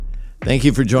Thank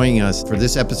you for joining us for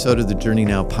this episode of the Journey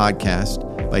Now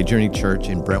podcast by Journey Church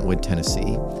in Brentwood,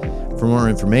 Tennessee. For more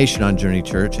information on Journey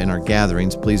Church and our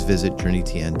gatherings, please visit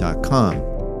journeytn.com.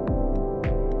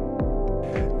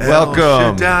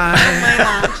 Welcome.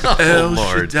 El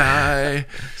Shaddai.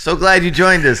 So glad you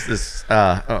joined us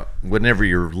whenever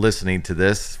you're listening to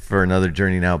this for another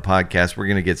Journey Now podcast. We're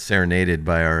going to get serenaded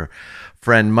by our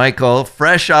friend Michael,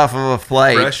 fresh off of a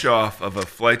flight. To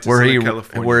Southern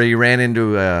California. Where he ran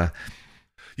into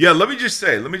Yeah, let me just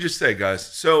say, guys.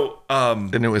 So,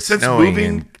 and it was since snowing moving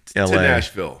in to LA.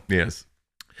 Nashville, Yes.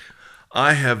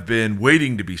 I have been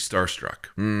waiting to be starstruck.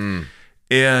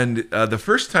 And the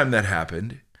first time that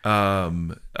happened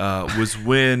was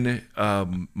when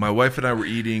my wife and I were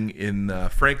eating in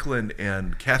Franklin,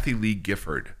 and Kathy Lee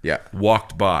Gifford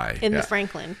walked by. In the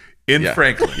Franklin. In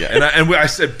Franklin. Yeah. And I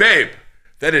said, babe,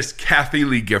 that is Kathy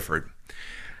Lee Gifford.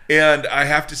 And I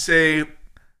have to say,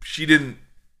 she didn't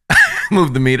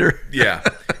Move the meter. Yeah.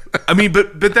 I mean,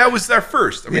 but that was our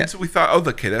first. I mean, Yeah. so we thought, oh,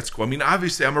 okay, that's cool. I mean,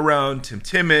 obviously, I'm around Tim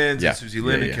Timmons and Susie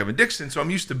Lynn and Kevin Dixon, so I'm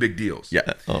used to big deals. Yeah.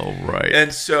 Oh, right.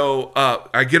 And so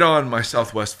I get on my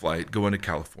Southwest flight going to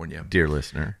California. Dear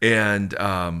listener. And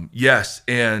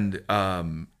and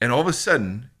all of a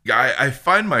sudden, I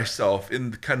find myself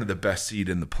in kind of the best seat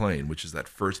in the plane, which is that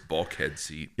first bulkhead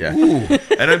seat. Yeah.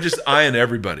 And I'm just eyeing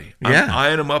everybody. I'm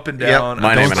eyeing them up and down.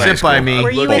 Yep. Don't sit by me. Were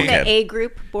you in Bulkhead. the A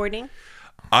group boarding?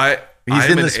 He's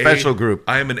in the special group.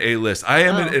 I am an A-list. I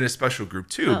am in a special group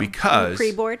too because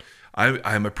Pre-board?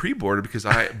 I'm a pre-boarder because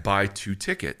I buy 2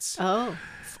 tickets. Oh.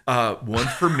 One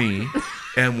for me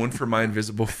and one for my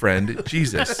invisible friend,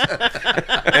 Jesus.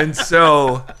 And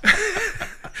so,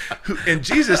 and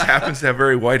Jesus happens to have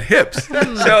very wide hips.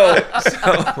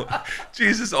 So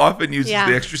Jesus often uses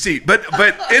the extra seat. But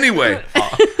anyway.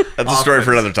 That's a story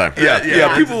for another time.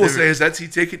 Yeah. People will say, is that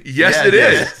seat taken? Yes, it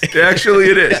is. Actually,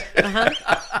 it is.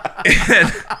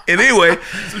 And anyway,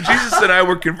 so Jesus and I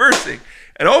were conversing.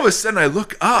 And all of a sudden I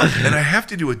look up and I have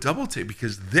to do a double take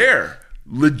because there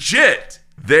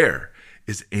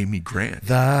is Amy Grant.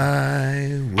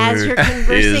 Thy word As you're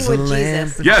conversing with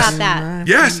Jesus. Yes. About that.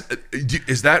 Yes.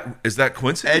 Is that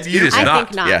coincidence? And you- It is I not.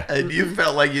 think not. Yeah. And you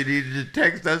felt like you needed to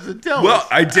text us and tell Well, us.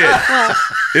 I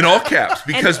did. In all caps.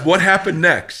 Because what happened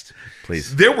next?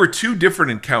 Please. There were 2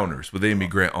 different encounters with Amy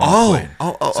Grant on the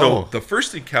plane. So the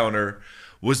first encounter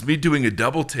was me doing a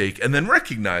double take and then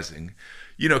recognizing,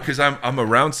 because I'm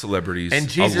around celebrities And a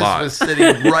Jesus lot. was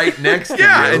sitting right next to you.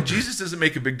 And Jesus doesn't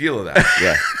make a big deal of that.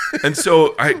 Yeah. And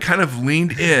so I kind of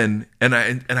leaned in, and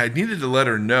I needed to let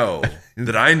her know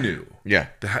that I knew Yeah.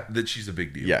 that she's a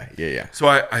big deal. Yeah. So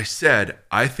I said,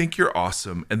 I think you're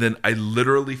awesome. And then I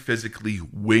literally physically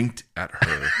winked at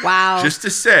her. Wow. Just to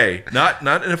say, not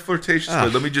in a flirtatious way.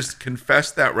 Let me just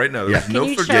confess that right now. There's no Can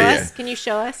you show flirtation. us? Can you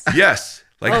show us? Yes,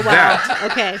 like Oh, wow. that.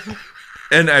 Okay.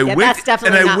 And I winked. that's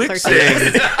definitely and I not winked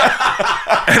flirtatious. saying,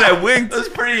 and I winked. That's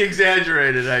pretty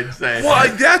exaggerated, I'd say.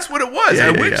 Well, that's what it was. Yeah,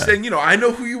 I winked yeah. saying, I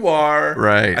know who you are.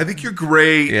 Right. I think you're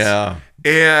great. Yeah.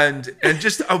 And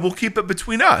just we'll keep it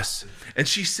between us. And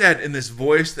she said in this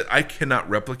voice that I cannot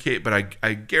replicate, but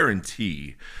I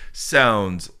guarantee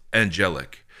sounds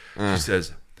angelic. She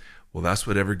says, well, that's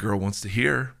what every girl wants to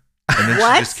hear. And then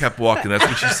What? she just kept walking. That's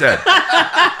what she said.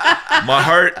 My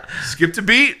heart skipped a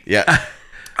beat. Yeah.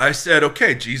 I said,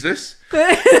 okay, Jesus.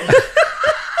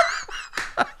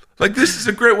 Like, this is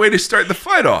a great way to start the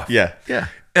fight off. Yeah. Yeah.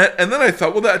 And then I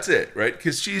thought, well, that's it, right?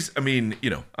 Because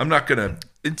I'm not going to,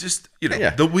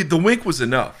 the wink was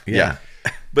enough. Yeah.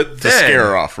 But To then, scare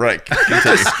her off, right? not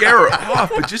to scare her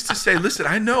off, but just to say, listen,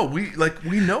 I know, we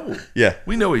know. Yeah.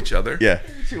 We know each other. Yeah.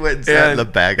 She went and sat in the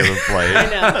back of the plane. I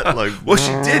know. Like, Well,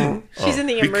 she didn't. She's in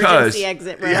the Because- emergency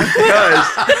exit room.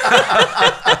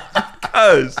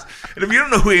 Because, and if you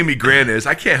don't know who Amy Grant is,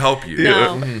 I can't help you.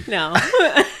 No.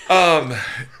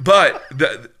 But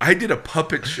I did a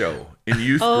puppet show in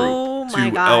youth Oh group my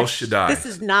to gosh. El Shaddai. This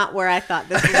is not where I thought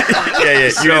this was going. Yeah.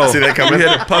 You didn't see that coming. We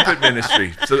had a puppet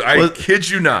ministry. So I kid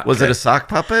you not. was it a sock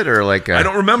puppet or like a I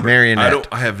don't remember. marionette?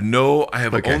 I have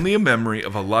Okay. only a memory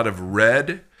of a lot of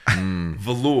red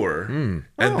velour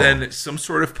and then some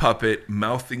sort of puppet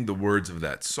mouthing the words of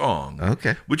that song.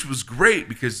 Okay. Which was great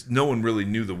because no one really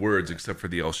knew the words except for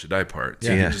the El Shaddai part.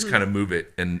 So Yeah. you just kind of move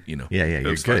it and, Yeah, it you're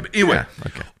was fun. good. But anyway, Yeah,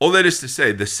 okay. all that is to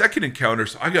say, the second encounter,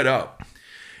 so I got up.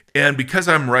 And because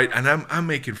I'm right, and I'm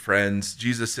making friends,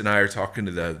 Jesus and I are talking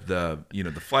to the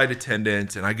flight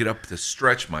attendant, and I get up to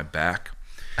stretch my back.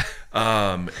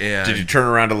 And Did you turn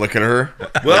around to look at her?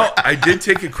 well, I did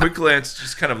take a quick glance,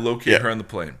 just kind of locate Yeah. her on the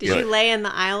plane. Did you lay in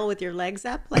the aisle with your legs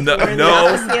up like No, you were in the no.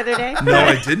 office the other day? No,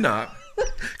 I did not.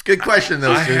 Good question,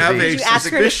 though, I Susie. have a Did you ask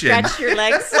her to suspicion. stretch your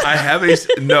legs? I have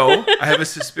a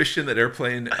suspicion that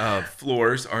airplane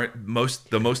floors aren't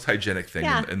the most hygienic thing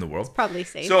Yeah. in the world. Probably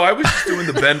safe. So I was just doing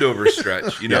the bend over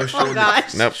stretch, showing,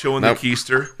 gosh. Nope. showing nope. the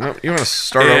keister. Nope. You want to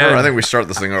start And- over? I think we start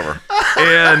this thing over.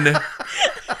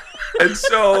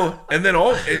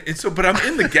 But I'm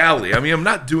in the galley. I mean, I'm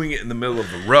not doing it in the middle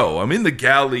of the row. I'm in the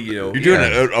galley, You're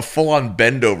doing a full-on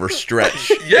bend-over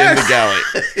stretch Yes. in the galley.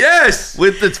 Yes.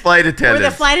 With the flight Were attendants.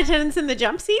 the flight attendants in the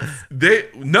jump seats? They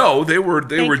were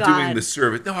doing God. the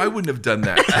service. No, I wouldn't have done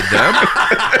that to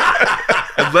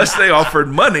them unless they offered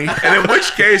money, and in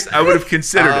which case I would have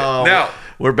considered Oh. it. Now,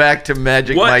 We're back to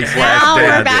Magic What Mike's happened? last Now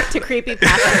day. we're back to creepy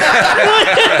pasta.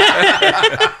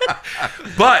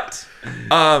 but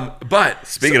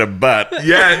Speaking of butt,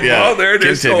 yeah, Yeah, well, there it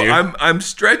is. continue. So I'm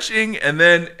stretching, and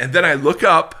then I look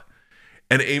up,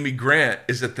 and Amy Grant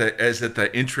is at the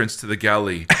entrance to the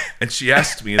galley, and she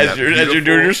asks me in As that you're doing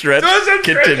beautiful- your stretch, As I'm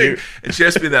continue. stretching, and she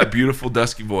asked me in that beautiful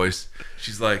dusky voice.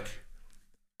 She's like,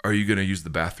 "Are you going to use the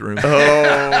bathroom?" Oh.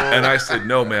 And I said,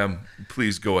 "No, ma'am.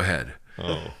 Please go ahead."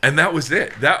 And that was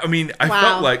it. I Wow.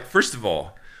 felt like, first of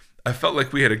all, I felt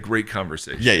like we had a great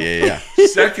conversation. Yeah.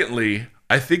 Secondly,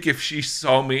 I think if she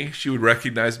saw me, she would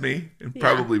recognize me and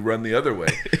probably run the other way.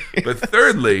 But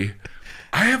thirdly,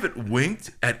 I haven't winked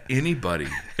at anybody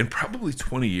in probably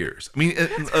 20 years. I mean,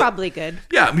 Probably good.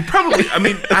 yeah,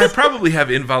 I probably have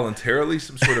involuntarily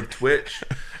some sort of twitch,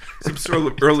 some sort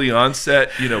of early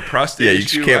onset, prostate Yeah, you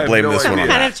issue. just can't I have blame no this one idea. on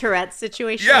Kind that. of Tourette's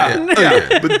situation.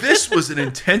 Yeah. But this was an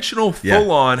intentional,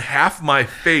 full-on, half my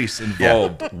face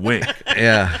involved wink.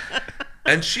 Yeah.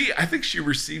 And I think she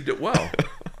received it well.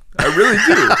 I really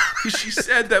do. Because she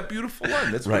said that beautiful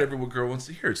line. That's what every girl wants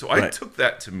to hear. So I took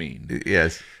that to mean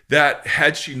Yes. that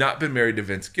had she not been married to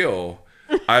Vince Gill,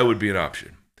 I would be an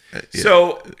option.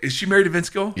 So is she married to Vince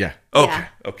Gill? Yeah. Okay. Yeah.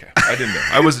 Okay. I didn't know.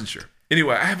 I wasn't sure.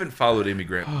 Anyway, I haven't followed Amy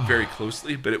Grant very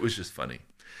closely, but it was just funny.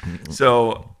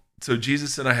 So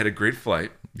Jesus and I had a great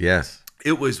flight. Yes.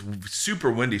 It was super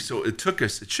windy, so it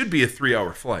should be a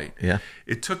 3-hour flight. Yeah.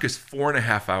 It took us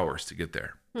 4.5 hours to get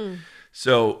there.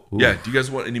 So, yeah, do you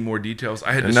guys want any more details?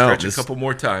 I had to No, stretch just- a couple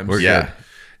more times. We're Yeah. good.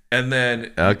 And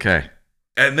then, Okay.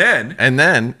 and then, And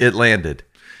then it landed.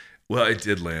 well, it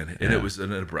did land, and it was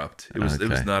an abrupt. It was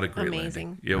Okay. not a great Amazing.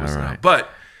 landing. Yeah, it was All not. right. But,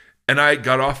 and I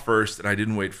got off first, and I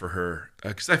didn't wait for her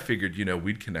because I figured,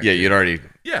 we'd connect. Yeah, you'd already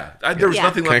Yeah, there was Yeah.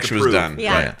 nothing left to connection was prove. done.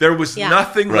 Yeah. Right. There was Yeah.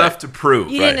 nothing Right. left to prove.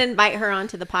 You didn't invite her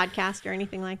onto the podcast or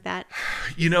anything like that?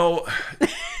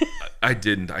 I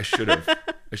didn't. I should have.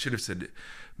 I should have said,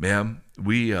 "Ma'am,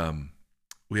 we have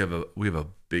a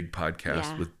big podcast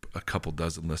Yeah. with a couple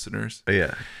dozen listeners,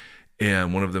 Yeah.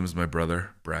 and one of them is my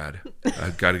brother, Brad.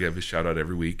 I've got to give a shout out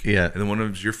every week. Yeah. and then one of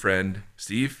them is your friend,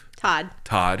 Steve. Todd.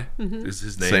 Todd is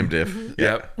his name. Same diff.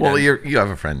 Yep. Well, And- you have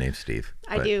a friend named Steve.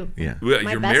 I but- do. Yeah. well,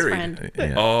 My you're best married. friend.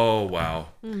 Yeah. Oh wow.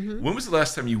 When was the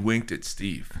last time you winked at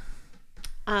Steve?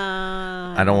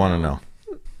 I don't want to know.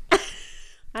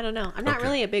 I don't know. I'm not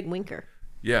really a big winker.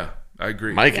 Yeah, I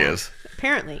agree. Mike Yeah. is.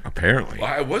 Apparently. Apparently.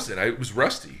 Well, I wasn't. I was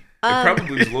rusty. It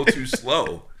probably was a little too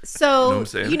slow. So, Know what I'm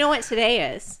saying? you know what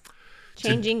today is?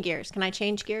 Changing gears. Can I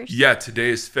change gears? Yeah, today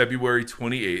is February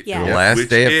 28th. Yeah. The last Which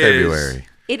day of is- February.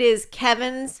 It is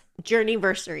Kevin's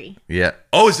journeyversary. Yeah.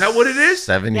 Oh, is that what it is?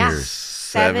 7 Yeah. years.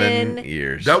 7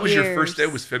 years. That was your years. first day,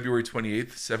 was February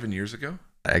 28th, 7 years ago?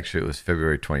 Actually, it was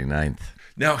February 29th.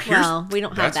 Now, here's Well, we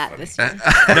don't have that's that funny. this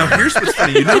year. Now, here's what's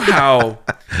funny. You know how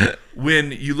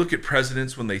when you look at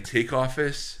presidents when they take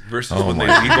office versus when they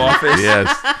leave office?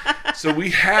 Yes. So we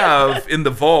have in the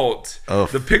vault Oh.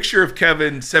 the picture of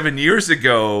Kevin 7 years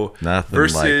ago Nothing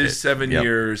versus like it. 7 Yep.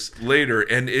 years later,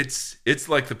 and it's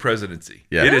like the presidency.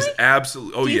 Yeah. It is Really?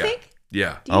 absolutely. Oh Do you yeah, think?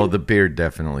 yeah. Oh, the beard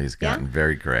definitely has gotten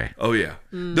very gray. Oh yeah.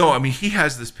 Mm. No, I mean he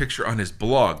has this picture on his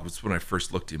blog. Was when I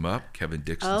first looked him up, Kevin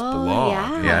Dixon's Oh, blog.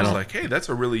 yeah. And Yeah, I I was don't- like, hey, that's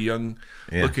a really young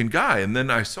Yeah. looking guy. And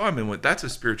then I saw him and went, that's a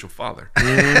spiritual father.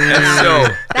 And so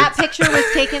That picture was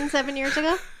taken 7 years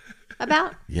ago?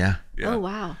 About? Yeah. yeah, Oh,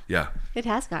 wow. yeah. It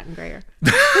has gotten grayer.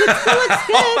 But it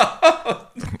still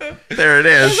looks good. There it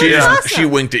is. She That's just, awesome. she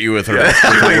winked at you with her, with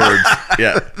her words.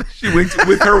 Yeah. She winked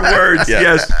with her words. Yeah.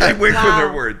 Yes, she winked with her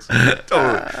Wow. words.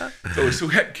 Totally. So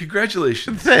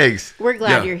congratulations. Thanks. We're glad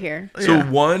Yeah. you're here.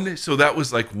 So that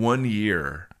was like 1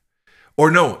 year. Or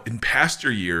no, in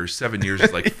pastor years, 7 years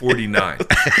is like 49.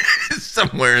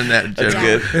 Somewhere in that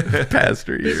general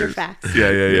pastor years. These are facts.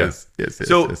 Yeah. Yes. Yes.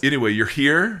 So yes. anyway, you're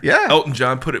here. Yeah. Elton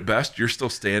John put it best. You're still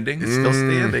standing. It's still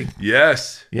standing.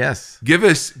 Yes. Yes. Give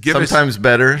us. Sometimes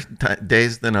better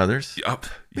days than others.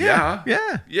 Yeah.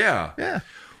 Yeah. Yeah. Yeah.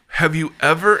 Have you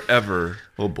ever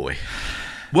Oh boy.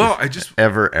 Well, I just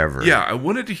ever. Yeah, I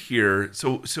wanted to hear.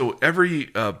 So every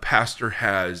pastor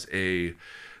has a,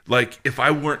 like, if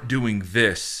I weren't doing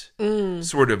this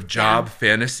sort of job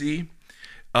fantasy.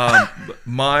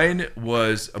 Mine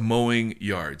was mowing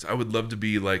yards. I would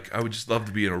just love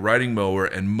to be in a riding mower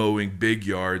and mowing big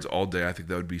yards all day. I think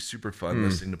that would be super fun.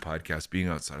 Listening to podcasts, being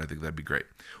outside. I think that'd be great.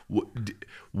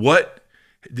 What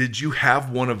did you have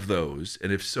one of those?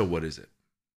 And if so, what is it?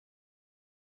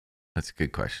 That's a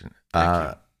good question.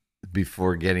 Thank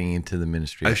Before getting into the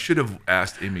ministry, I should have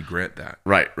asked Amy Grant that.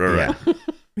 Right. yeah.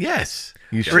 Yes,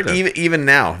 you Or should have. even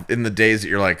now, in the days that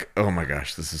you're like, oh my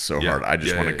gosh, this is so Yeah. hard. I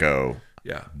just Yeah, want to yeah, go.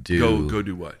 Yeah. Do- Go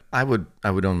do what? I would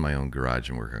own my own garage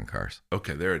and work on cars.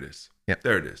 Okay, there it is. Yep.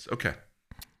 There it is. Okay.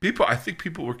 I think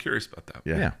people were curious about that.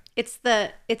 Yeah. It's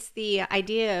the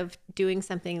idea of doing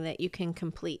something that you can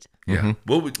complete. Yeah. Mhm.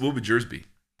 What would yours be?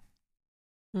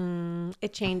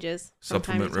 It changes from time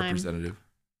Supplement to time. representative.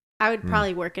 I would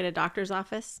probably work at a doctor's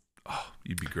office Oh,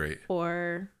 you'd be great.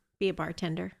 or be a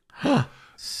bartender.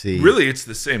 See, Really, it's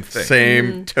the same thing.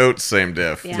 Same totes, same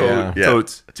diff. Yeah. Totes. Yeah.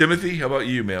 Totes. Timothy, how about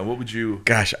you, man? What would you?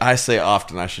 Gosh, I say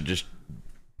often I should just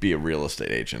be a real estate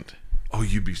agent. Oh,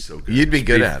 you'd be so good. you'd be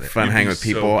good at it. Fun You'd hang be with so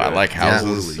people. I good. like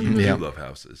houses. Totally. You Yeah. do love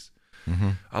houses. Mm-hmm.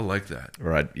 I like that.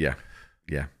 Or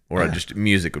Or Yeah. just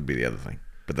music would be the other thing.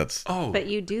 But that's, Oh, But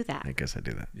you do that. I guess I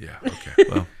do that. yeah. Okay.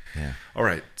 Well, Yeah. all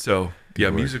right. So, yeah,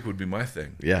 work. music would be my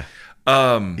thing. Yeah.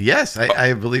 Yes,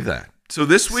 I believe that. So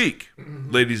this week,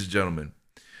 ladies and gentlemen,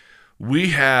 we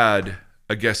had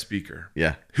a guest speaker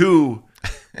Yeah. who,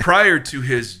 prior to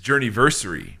his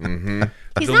journeyversary,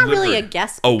 He's not really a delivered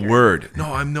guest a speaker. word.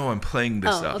 No, I'm playing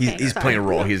this Oh, up. okay. He's sorry. playing a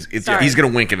role. He's Sorry. going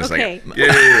to wink in a Okay. second.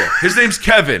 Yeah. His name's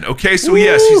Kevin. Okay, so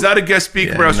yes, he's not a guest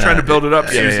speaker, but I was trying to build it up,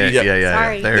 Susie.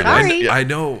 Sorry. There it is. Sorry. I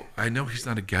know he's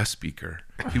not a guest speaker.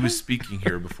 He was speaking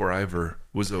here before I ever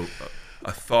was a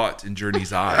thought in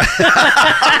Journey's eye.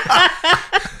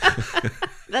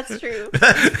 That's true.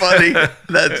 That's funny.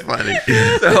 That's funny.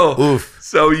 So, Oof.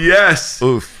 So yes.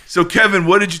 Oof. So Kevin,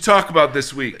 what did you talk about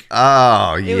this week?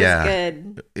 Oh, It yeah. was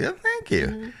good. Yeah, thank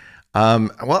you.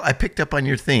 Well, I picked up on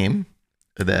your theme.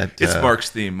 That It's Mark's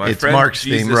theme. My it's friend Mark's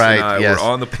Jesus theme, right? and I yes. were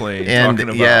on the plane And talking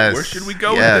about yes, where should we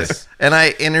go yes. with this. And I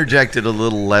interjected a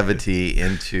little levity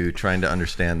into trying to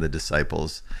understand the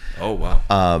disciples, Oh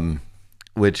wow.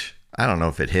 which I don't know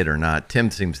if it hit or not.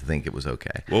 Tim seems to think it was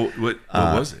okay. What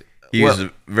was it? He used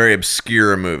a very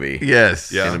obscure movie.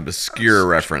 Yes. Yeah. An obscure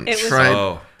reference It was Trying,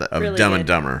 Oh, of really Dumb good. and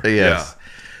Dumber. yes.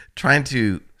 Trying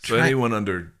to. so anyone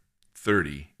under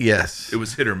 30, yes. it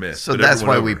was hit or miss. So but that's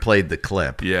everyone why we over- played the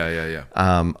clip. Yeah.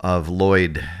 Of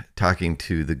Lloyd talking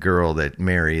to the girl that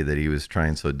Mary that he was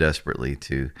trying so desperately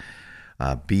to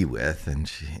be with,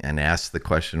 and asked the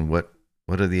question, "What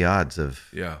are the odds of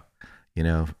Yeah.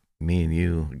 me and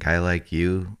you, a guy like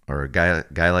you, or a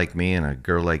guy like me and a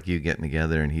girl like you getting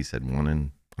together?" And he said 1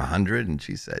 in 100, and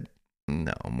she said,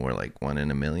 "No, more like 1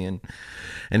 in a million."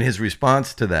 And his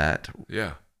response to that,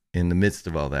 Yeah. in the midst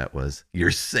of all that, was,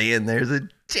 "You're saying there's a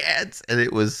chance," and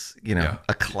it was Yeah.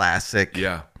 a classic.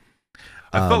 Yeah.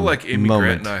 I felt like Amy moment.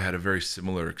 Grant and I had a very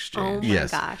similar Oh exchange. my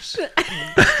Yes. gosh.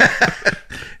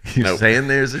 You're Nope. saying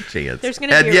there's a chance. There's going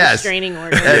to And be a yes, restraining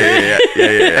order.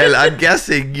 and I'm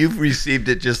guessing you've received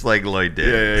it just like Lloyd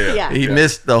did. Yeah. Yeah. He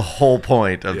missed the whole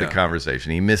point of the Yeah.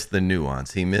 conversation. He missed the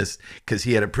nuance. He missed because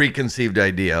he had a preconceived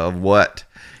idea of what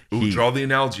Ooh, he draw the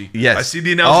analogy. Yes. I see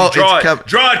the analogy. Oh, Draw it's it. Kev-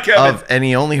 Draw it, Kevin. and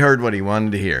he only heard what he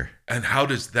wanted to hear. And how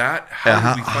did we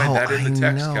find that in the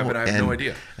text, Kevin? I have no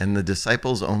idea. And the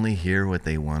disciples only hear what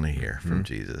they want to hear from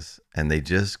Jesus. And they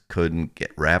just couldn't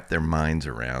wrap their minds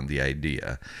around the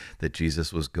idea that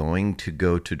Jesus was going to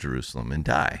go to Jerusalem and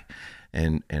die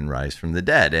and rise from the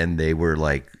dead. And they were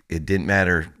like, it didn't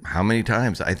matter how many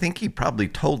times. I think he probably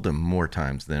told them more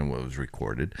times than what was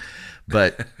recorded.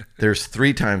 But there's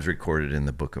 3 times recorded in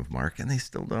the book of Mark, and they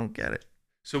still don't get it.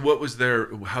 So what was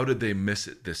how did they miss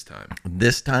it this time?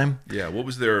 This time, Yeah, what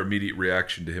was their immediate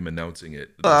reaction to him announcing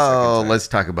it? the oh, second time? let's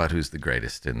talk about who's the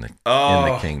greatest in the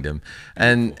Oh. kingdom.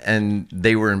 And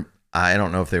they were, I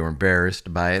don't know if they were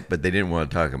embarrassed by it, but they didn't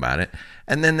want to talk about it.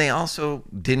 And then they also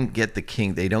didn't get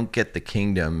they don't get the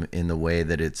kingdom in the way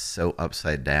that it's so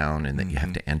upside down and that you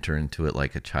have to enter into it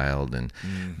like a child. And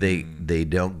they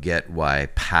don't get why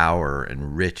power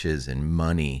and riches and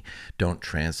money don't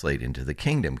translate into the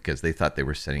kingdom, because they thought they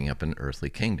were setting up an earthly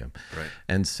kingdom. Right.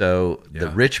 And so the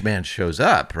Yeah. rich man shows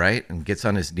up, right, and gets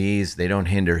on his knees. They don't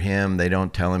hinder him. They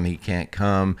don't tell him he can't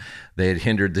come. They had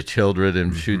hindered the children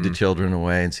and shooed the children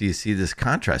away. And so you see this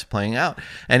contrast playing out.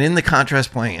 And in the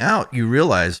contrast playing out, you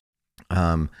realize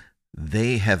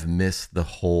they have missed the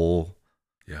whole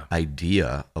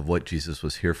idea of what Jesus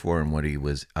was here for and what he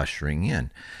was ushering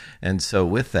in. And so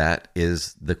with that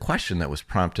is the question that was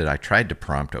prompted, I tried to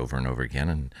prompt over and over again,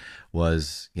 and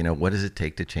was, what does it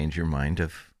take to change your mind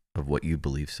of what you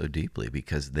believe so deeply?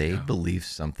 Because they believe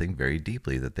something very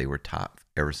deeply that they were taught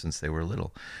ever since they were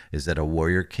little, is that a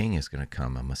warrior king is going to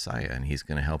come, a Messiah, and he's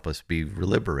going to help us be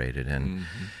liberated and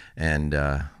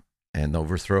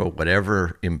overthrow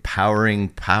whatever empowering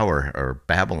power or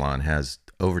Babylon has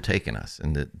overtaken us.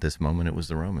 And at this moment, it was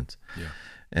the Romans. Yeah.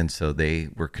 And so they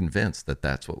were convinced that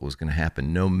that's what was going to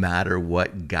happen. No matter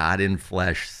what God in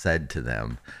flesh said to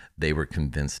them, they were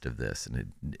convinced of this.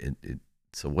 And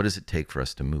so what does it take for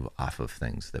us to move off of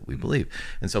things that we believe?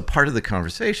 And so part of the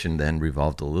conversation then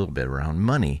revolved a little bit around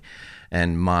money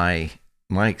and my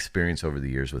experience over the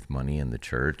years with money in the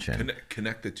church. And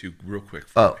connect the two real quick.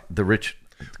 The rich...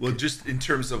 Well, just in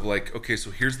terms of okay,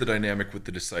 so here's the dynamic with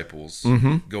the disciples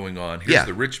going on. Here's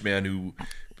the rich man who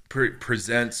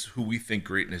presents who we think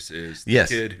greatness is. The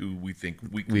kid who we think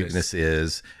weakness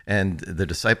is. And the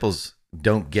disciples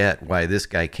don't get why this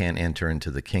guy can't enter into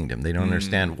the kingdom. They don't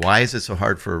understand, why is it so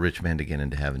hard for a rich man to get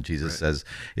into heaven? Jesus says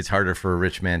it's harder for a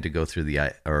rich man to go through the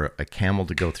eye, or a camel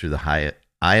to go through the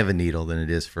eye of a needle than it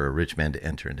is for a rich man to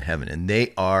enter into heaven. And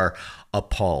they are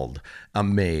appalled,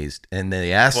 amazed. And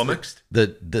they ask the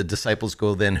disciples,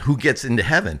 go, then who gets into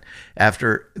heaven?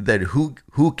 After that, who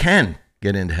can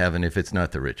get into heaven if it's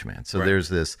not the rich man? So there's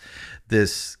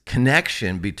this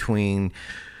connection between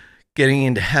getting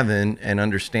into heaven and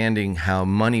understanding how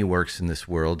money works in this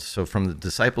world. So from the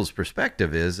disciples'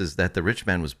 perspective is that the rich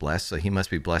man was blessed, so he must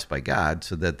be blessed by God,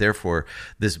 so that therefore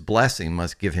this blessing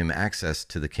must give him access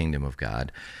to the kingdom of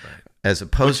God. Right. As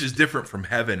opposed, which is different from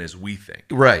heaven as we think.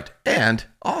 Right. And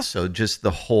also just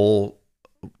the whole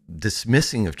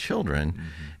dismissing of children.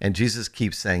 And Jesus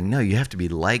keeps saying, no, you have to be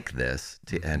like this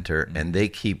to enter. And they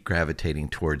keep gravitating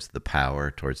towards the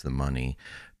power, towards the money,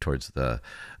 towards the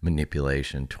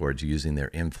manipulation, towards using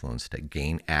their influence to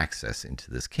gain access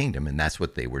into this kingdom. And that's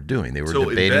what they were doing. They were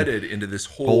debating. Embedded into this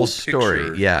whole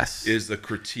story, picture is the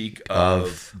critique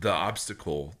of the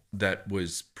obstacle that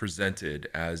was presented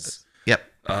as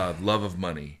love of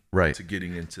money to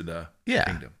getting into the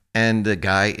kingdom. And the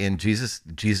guy in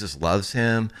Jesus loves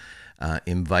him,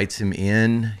 invites him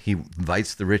in. He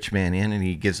invites the rich man in, and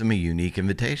he gives him a unique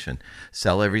invitation.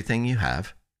 Sell everything you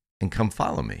have and come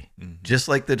follow me, just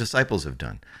like the disciples have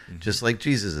done, just like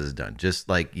Jesus has done, just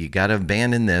like you got to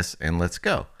abandon this and let's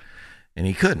go. And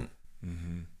he couldn't.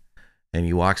 And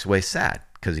he walks away sad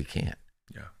because he can't.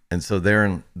 Yeah. And so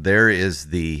therein lies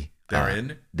the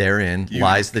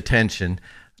tension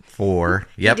for,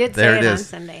 he did there say it is.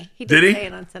 On Sunday. He did say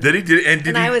it on Sunday. Did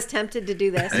he? I was tempted to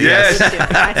do this. Yes.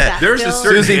 There's a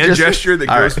certain hand gesture that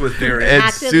goes with their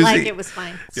acted like it was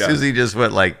fine. Yeah. Susie just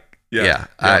went like,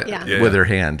 with her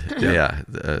hand.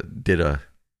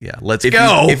 Let's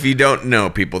go. If you don't know,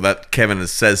 people, that Kevin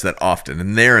says that often,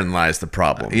 and therein lies the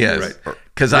problem. Yes.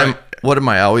 Because what am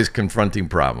I always confronting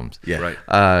problems? Yeah.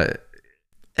 Right.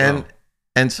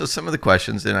 And so some of the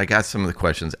questions, and I got some of the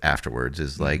questions afterwards,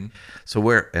 is like, so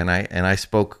where, and I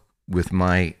spoke with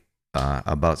my,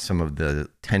 about some of the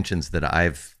tensions that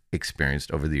I've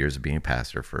experienced over the years of being a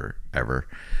pastor forever,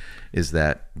 is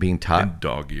that being taught. In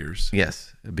dog years.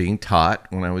 Yes. Being taught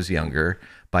when I was younger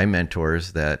by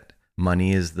mentors that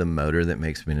money is the motor that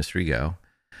makes ministry go.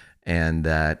 And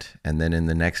then in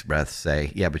the next breath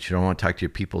say, yeah, but you don't want to talk to your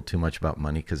people too much about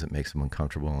money because it makes them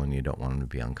uncomfortable and you don't want them to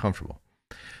be uncomfortable.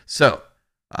 So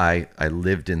I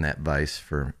lived in that vice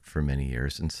for many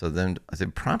years. And so then I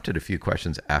prompted a few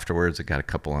questions afterwards. I got a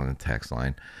couple on the text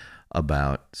line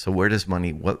about, so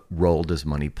what role does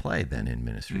money play then in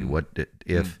ministry?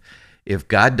 If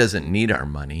God doesn't need our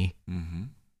money,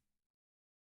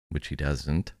 which he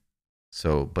doesn't,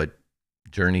 but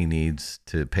Journey needs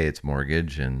to pay its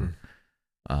mortgage and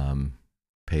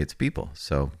pay its people.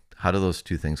 So how do those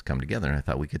two things come together? And I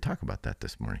thought we could talk about that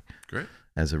this morning. Great.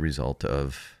 As a result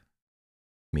of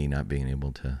me not being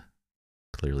able to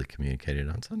clearly communicate it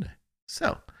on Sunday.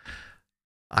 So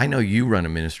I know you run a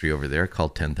ministry over there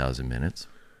called 10,000 Minutes.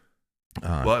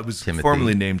 Well, it was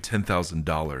formerly named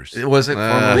 $10,000. Was it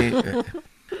formerly?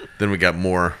 Then we got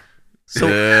more.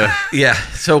 So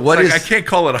So what is? I can't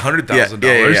call it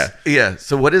 $100,000. Yeah.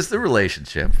 So what is the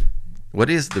relationship? What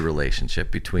is the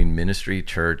relationship between ministry,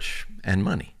 church, and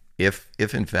money? If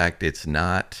in fact it's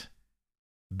not.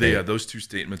 Those two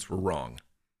statements were wrong.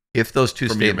 If those two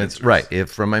statements, if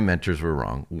from my mentors were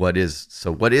wrong, what is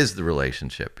the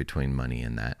relationship between money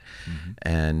and that?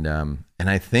 And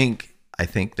I think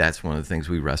that's one of the things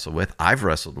we wrestle with. I've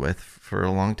wrestled with for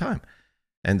a long time.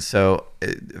 And so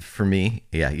for me,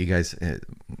 you guys,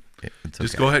 It's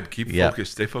Just okay. go ahead. Keep Yeah.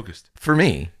 focused. Stay focused. For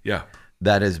me, Yeah.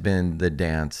 that has been the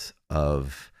dance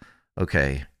of,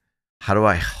 okay, how do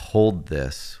I hold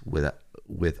this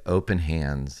with open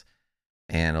hands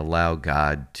and allow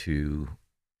God to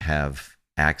have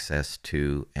access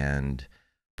to and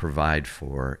provide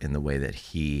for in the way that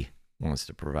he wants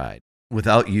to provide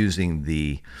without using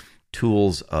the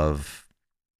tools of,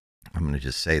 I'm going to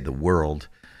just say, the world,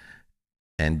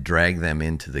 and drag them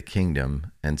into the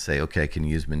kingdom and say, okay, I can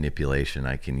use manipulation,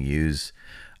 I can use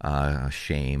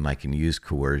shame, I can use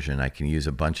coercion, I can use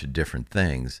a bunch of different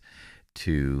things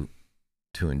to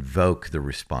invoke the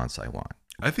response I want.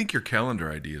 I think your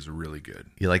calendar idea is really good.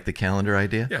 You like the calendar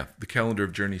idea? Yeah. The calendar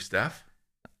of Journey staff.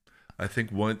 I think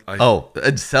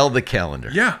Sell the calendar.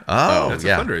 Yeah. Oh, that's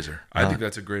yeah. a fundraiser. I think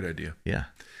that's a great idea. Yeah.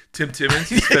 Tim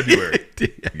Timmons, it's February.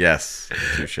 Yes,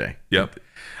 touche. Yep.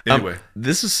 Anyway,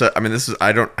 This is.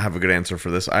 I don't have a good answer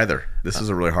for this either. This is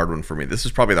a really hard one for me. This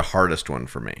is probably the hardest one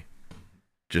for me.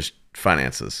 Just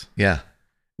finances. Yeah.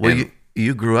 Well, And-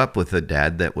 you grew up with a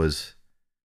dad that was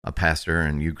a pastor,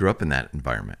 and you grew up in that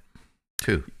environment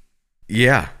too.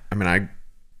 Yeah, I mean,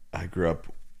 I grew up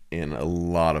in a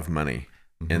lot of money,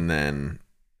 Mhm. and then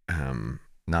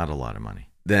Not a lot of money.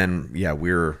 yeah,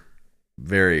 we were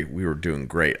doing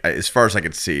great as far as I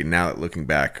could see. Now that looking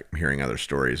back, I'm hearing other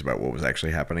stories about what was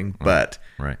actually happening, but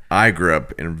Right. I grew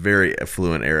up in a very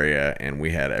affluent area, and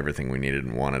we had everything we needed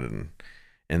and wanted,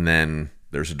 and then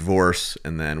there's a divorce,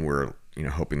 and then we're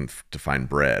hoping to find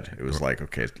bread. It was like,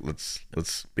 okay, let's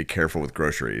be careful with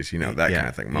groceries, that Yeah, kind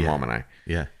of thing. My yeah. mom and I.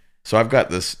 Yeah. So I've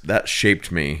got this that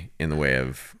shaped me in the way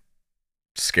of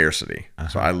scarcity.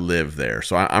 So I live there.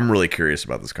 So I'm really curious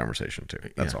about this conversation too.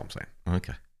 That's Yeah. all I'm saying.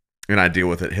 Okay. And I deal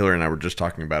with it. Hillary and I were just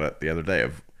talking about it the other day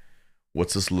of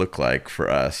what's this look like for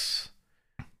us.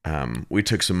 We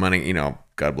took some money,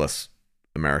 God bless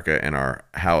America, in our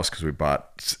house because we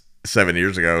bought 7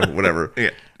 years ago, whatever.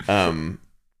 Yeah.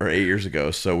 Or 8 years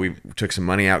ago. So we took some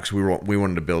money out because we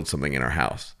wanted to build something in our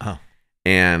house. Oh.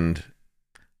 And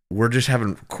we're just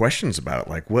having questions about it.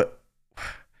 Like, what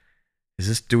is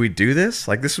this? Do we do this?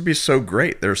 Like, this would be so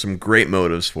great. There are some great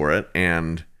motives for it.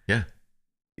 And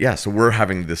yeah. So we're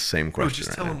having this same no, question. just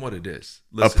right tell now. them what it is.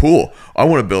 A pool. I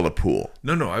want to build a pool.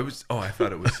 No. I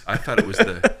thought it was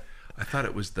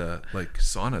the like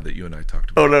sauna that you and I talked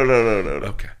about. Oh, no.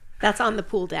 Okay. That's on the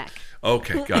pool deck.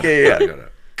 Okay. Got Yeah, it. yeah. Got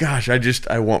it. Gosh,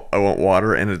 I want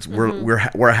water, and it's we're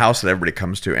a house that everybody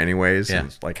comes to anyways. Yeah. And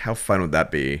it's like, how fun would that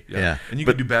be? Yeah. And you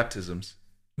can do baptisms.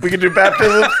 We could do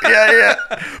baptisms. yeah.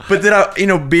 But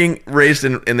then, being raised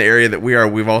in the area that we are,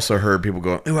 we've also heard people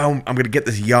go, "Oh, I'm going to get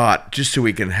this yacht just so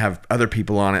we can have other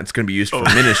people on it. It's going to be used for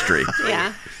ministry."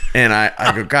 Yeah. And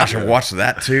I go, "Gosh, I've watched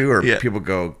that too." Or Yeah. people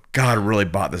go, "God really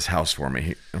bought this house for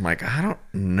me." I'm like, I don't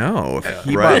know if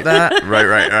he Right. bought that,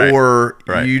 Right. or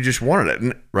Right. you just wanted it.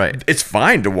 And Right. It's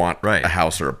fine to want Right. a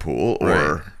house or a pool, Right.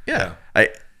 or Yeah.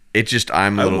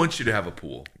 I'm a I little. want you to have a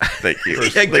pool Thank you. Yeah,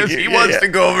 Thank because you. he Yeah, wants yeah. to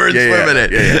go over and Yeah, swim yeah, in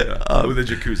it. yeah, with a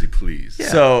jacuzzi, please. Yeah.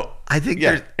 So I think Yeah.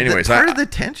 there's Anyways, part I- of the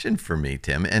tension for me,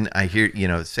 Tim, and I hear,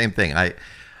 same thing.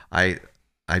 I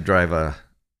drive a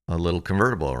little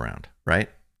convertible around, right?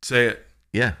 Say it.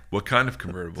 Yeah. What kind of It's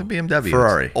convertible? a BMW.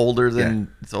 Ferrari. It's older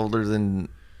than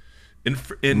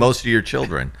In most of your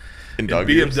children. in in dog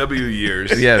years. BMW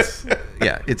years. Yes.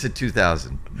 Yeah. It's a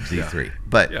 2000 Z3.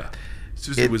 But Yeah.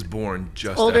 Susie was born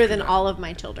just Older after than that. all of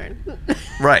my children.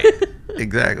 right.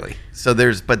 Exactly. So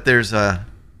there's a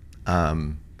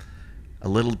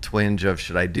little twinge of,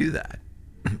 should I do that?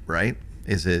 Right?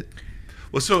 Is it?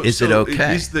 Well, so Is it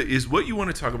okay? Is what you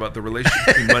want to talk about the relationship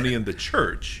between money and the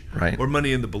church, Right. or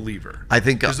money and the believer? I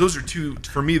think because those are two.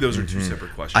 For me, those are two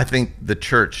separate questions. I think the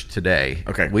church today.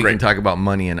 Okay, We great. can talk about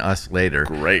money and us later.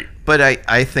 Great. But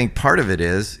I think part of it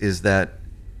is that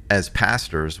as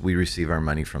pastors, we receive our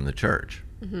money from the church.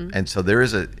 And so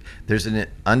there's an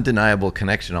undeniable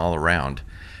connection all around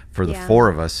for the Yeah. four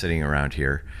of us sitting around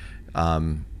here,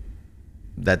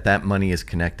 that money is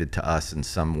connected to us in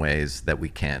some ways that we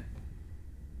can't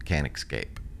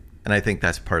escape. And I think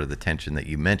that's part of the tension that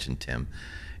you mentioned, Tim,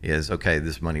 is, okay,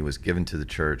 this money was given to the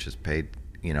church, is paid,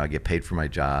 I get paid for my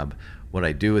job. What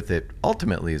I do with it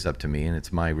ultimately is up to me, and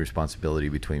it's my responsibility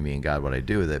between me and God what I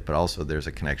do with it, but also there's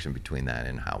a connection between that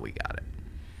and how we got it.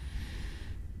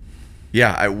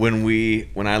 Yeah,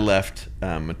 when I left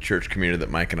a church community that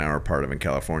Mike and I were part of in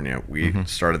California, we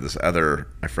started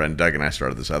my friend Doug and I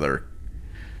started this other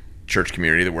church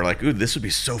community that we're like, ooh, this would be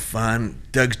so fun.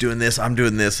 Doug's doing this, I'm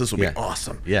doing this. This will Yeah. be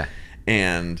awesome. Yeah.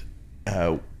 And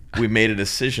we made a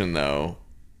decision, though.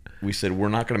 We said, we're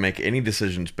not going to make any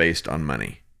decisions based on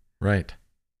money. Right.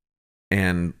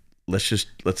 And let's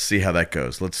see how that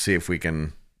goes. Let's see if we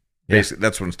can Basically,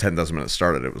 that's when 10,000 Minutes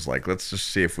started. It was like, let's just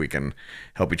see if we can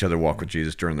help each other walk with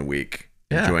Jesus during the week,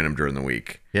 and Yeah. join him during the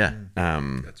week, Yeah.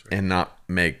 That's right. and not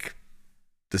make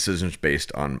decisions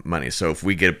based on money. So if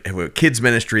we have a kids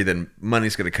ministry, then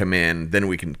money's going to come in, then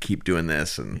we can keep doing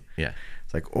this. And Yeah.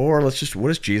 it's like, or let's just, what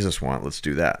does Jesus want? Let's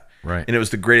do that. Right. And it was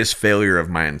the greatest failure of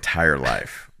my entire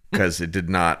life because it did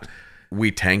not, we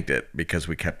tanked it because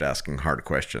we kept asking hard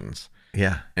questions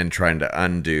Yeah. and trying to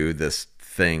undo this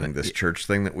thing, this church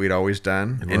thing that we'd always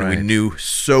done. And we Right. knew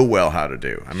so well how to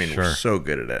do. I mean, Sure. we're so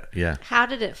good at it. Yeah. How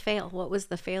did it fail? What was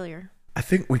the failure? I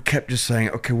think we kept just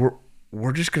saying, okay,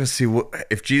 we're just going to see what,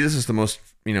 if Jesus is the most,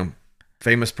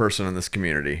 famous person in this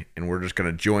community, and we're just going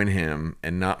to join him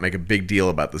and not make a big deal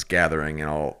about this gathering and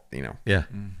all, Yeah.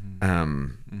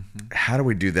 how do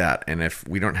we do that? And if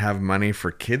we don't have money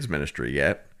for kids ministry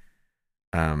yet,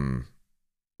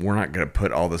 we're not going to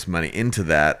put all this money into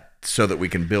that so that we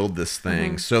can build this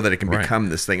thing, so that it can Right. become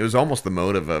this thing. It was almost the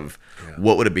motive of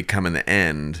what would it become in the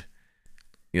end.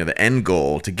 The end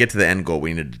goal, to get to the end goal,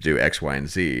 we needed to do X, Y, and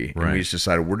Z. And Right. we just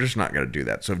decided we're just not going to do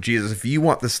that. So if Jesus, if you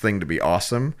want this thing to be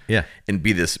awesome Yeah. and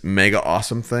be this mega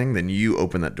awesome thing, then you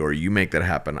open that door, you make that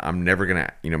happen. I'm never going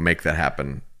to, make that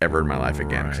happen ever in my life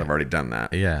again because Right. I've already done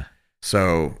that. Yeah.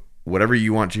 So whatever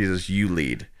you want, Jesus, you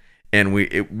lead. And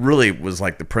it really was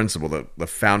like the principle, the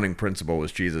founding principle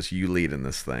was, Jesus, you lead in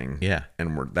this thing. Yeah.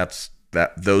 And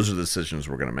those are the decisions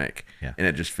we're going to make. Yeah. And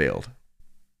it just failed.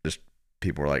 Just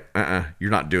people were like, you're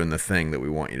not doing the thing that we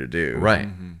want you to do. Right.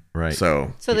 Right.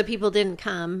 So, So the people didn't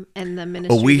come, and the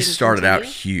ministry. but we didn't started out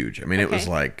continue? huge. I mean, it was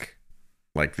Okay.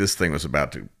 like this thing was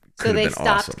about to, So could they have been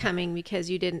stopped awesome. coming because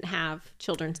you didn't have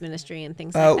children's ministry and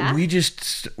things like that. We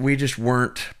just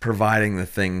weren't providing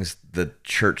the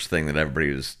church thing that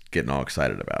everybody was getting all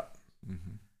excited about.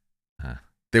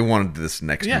 They wanted this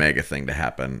next Yeah. mega thing to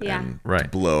happen Yeah. and to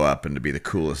Right. blow up and to be the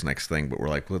coolest next thing. But we're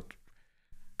like, look,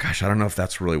 gosh, I don't know if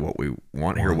that's really what we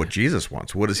want here. What Jesus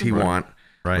wants? What does he want?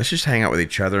 Right. Let's just hang out with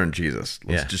each other and Jesus.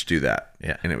 Let's Yeah. just do that.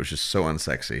 Yeah. And it was just so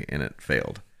unsexy, and it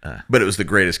failed. But it was the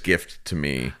greatest gift to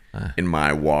me in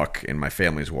my walk, in my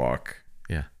family's walk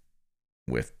Yeah.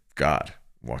 with God,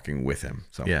 walking with him.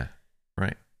 So Yeah.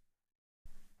 Right.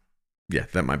 yeah,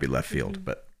 that might be left field,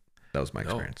 but that was my No.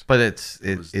 experience. But it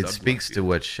was it dubbed speaks left to field.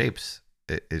 what shapes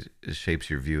it shapes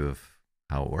your view of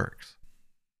how it works.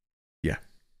 Yeah.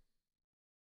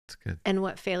 It's good. And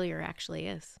what failure actually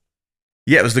is.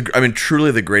 Yeah, it was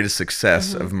truly the greatest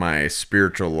success Mm-hmm. of my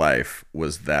spiritual life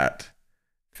was that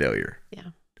failure. Yeah.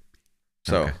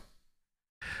 So Okay.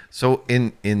 So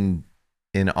in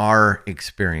our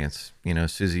experience,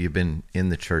 Susie, you've been in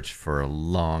the church for a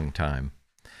long time,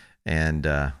 and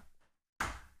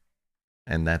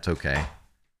that's okay.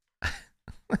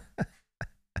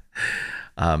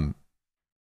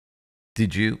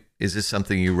 Is this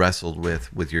something you wrestled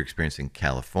with your experience in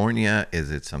California?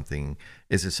 Is it something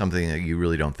that you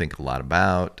really don't think a lot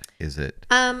about? Is it?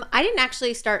 I didn't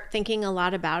actually start thinking a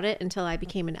lot about it until I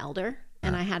became an elder,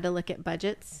 and I had to look at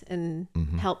budgets and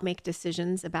help make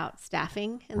decisions about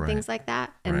staffing and Right. things like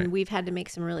that. And Right. we've had to make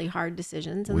some really hard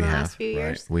decisions in We the have, last few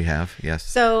years. We have, yes.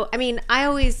 So, I mean, I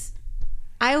always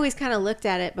kind of looked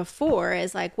at it before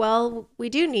as like, well, we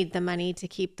do need the money to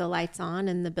keep the lights on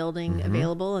and the building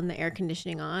available and the air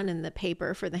conditioning on and the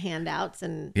paper for the handouts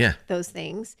and Yeah. those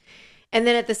things. And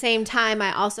then at the same time,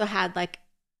 I also had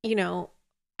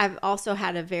I've also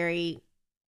had a very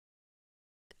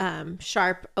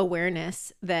sharp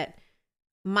awareness that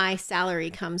my salary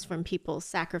comes from people's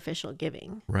sacrificial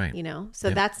giving. Right. So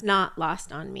Yeah. that's not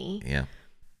lost on me. Yeah.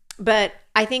 But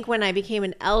I think when I became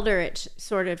an elder, it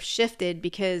sort of shifted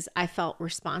because I felt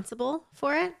responsible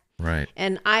for it. Right.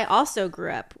 And I also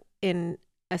grew up in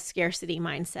a scarcity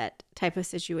mindset type of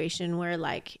situation where,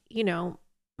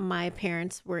 my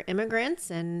parents were immigrants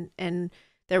and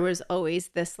there was always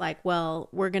this well,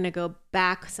 we're going to go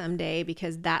back someday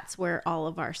because that's where all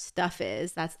of our stuff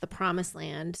is. That's the promised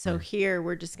land. So here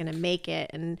we're just going to make it,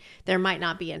 and there might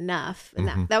not be enough.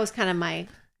 And that was kind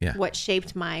of what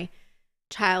shaped my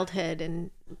childhood and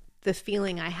the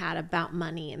feeling I had about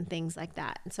money and things like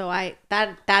that. And so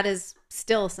that is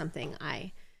still something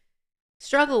I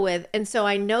struggle with. And so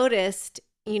I noticed,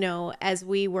 as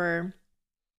we were,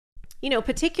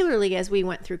 particularly as we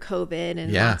went through COVID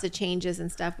and Yeah. lots of changes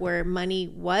and stuff where money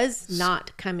was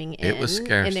not coming in. It was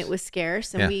scarce. And it was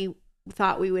scarce. And Yeah. we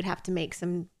thought we would have to make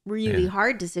some really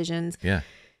hard decisions. Yeah.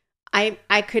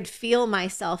 I could feel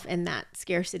myself in that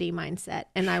scarcity mindset,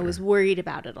 and I was worried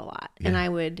about it a lot. And Yeah. I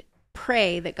would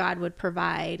pray that God would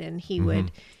provide and he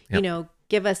would, Yep.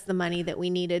 give us the money that we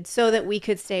needed so that we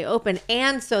could stay open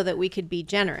and so that we could be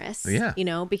generous. Yeah.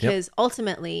 Because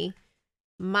ultimately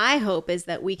my hope is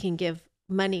that we can give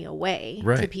money away to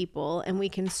Right. people, and we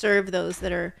can serve those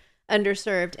that are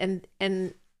underserved.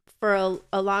 And for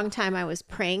a long time, I was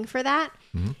praying for that.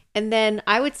 Mhm. And then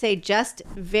I would say just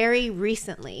very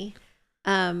recently,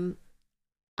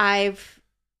 I've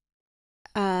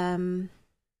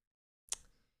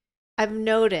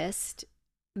noticed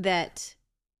that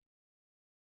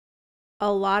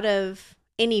a lot of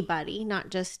anybody, not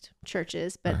just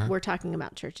churches, but Uh-huh. we're talking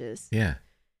about churches, Yeah.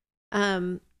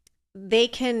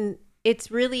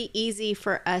 it's really easy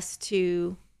for us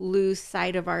to lose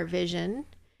sight of our vision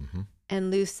Mhm. and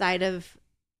lose sight of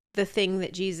the thing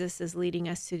that Jesus is leading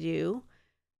us to do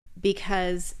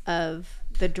because of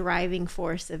the driving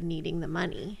force of needing the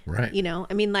money. Right. You know,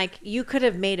 I mean, like, you could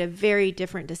have made a very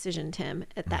different decision, Tim,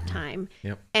 at that time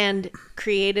Yep. and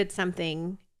created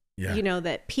something, Yeah. you know,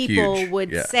 that people Huge.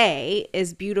 would Yeah. say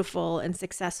is beautiful and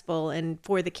successful and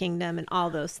for the kingdom and all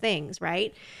those things,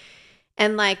 right?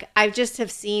 And like, I just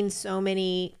have seen so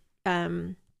many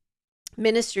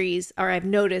ministries, or I've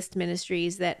noticed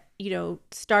ministries that, you know,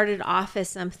 started off as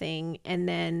something and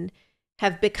then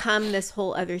have become this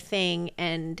whole other thing,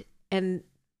 and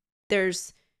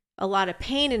there's a lot of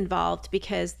pain involved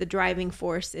because the driving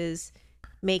force is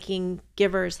making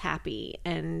givers happy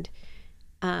and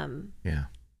Yeah.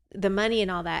 the money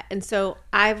and all that. And so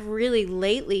I've really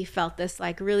lately felt this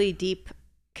like really deep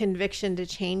conviction to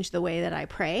change the way that I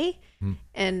pray. Hmm.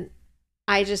 And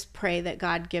I just pray that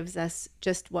God gives us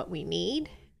just what we need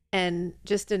and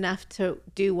just enough to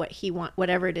do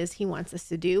whatever it is he wants us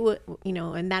to do, you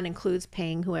know, and that includes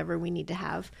paying whoever we need to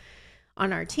have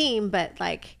on our team, but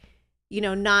like, you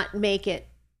know, not make it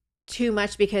too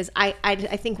much, because I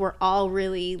think we're all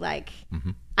really like,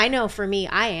 Mhm. I know for me,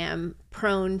 I am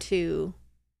prone to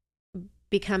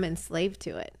become enslaved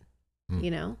to it, Mm.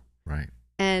 you know, Right.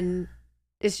 and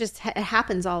it's just, it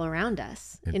happens all around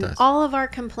us. It In does. all of our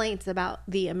complaints about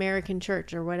the American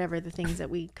church or whatever the things that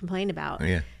we complain about,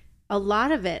 Yeah. a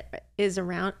lot of it is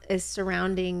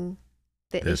surrounding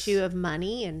the This- issue of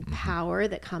money and power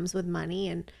that comes with money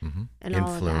and Mhm. and all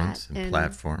of Influence that. and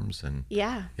platforms and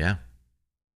Yeah. yeah.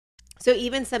 So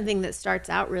even something that starts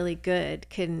out really good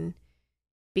can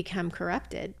become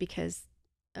corrupted because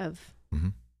of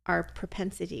Mhm. our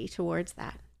propensity towards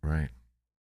that. Right.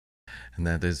 And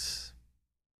that is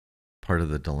part of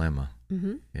the dilemma.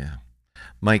 Mm-hmm. Yeah.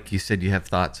 Mike, you said you have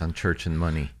thoughts on church and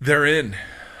money. Therein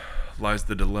lies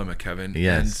the dilemma, Kevin.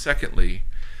 Yes. And secondly,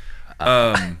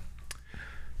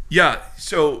 yeah.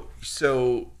 So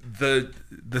the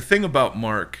thing about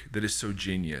Mark that is so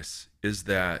genius is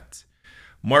that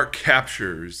Mark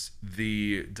captures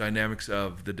the dynamics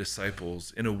of the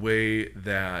disciples in a way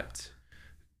that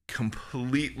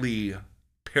completely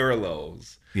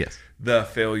parallels Yes. the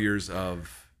failures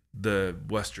of the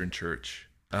Western church.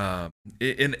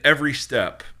 In every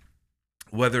step,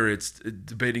 whether it's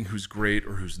debating who's great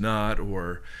or who's not,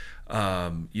 or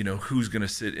who's going to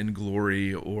sit in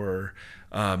glory, or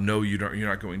no, you're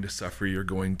not going to suffer. You're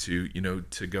going to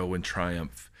to go and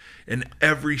triumph. In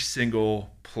every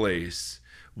single place,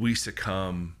 we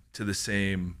succumb to the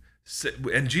same,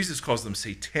 and Jesus calls them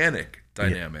satanic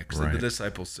dynamics that the right.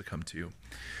 disciples succumb to.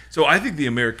 So I think the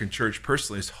American church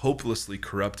personally is hopelessly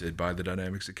corrupted by the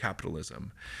dynamics of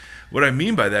capitalism. What I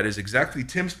mean by that is exactly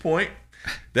Tim's point,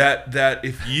 that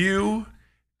if you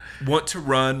want to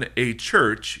run a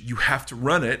church, you have to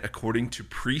run it according to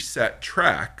preset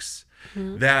tracks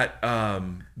that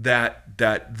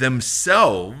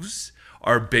themselves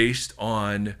are based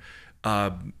on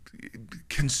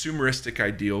consumeristic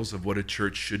ideals of what a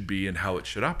church should be and how it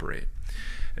should operate.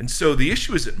 And so the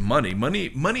issue isn't money.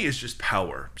 Money is just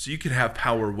power. So you can have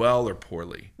power well or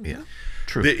poorly. Yeah.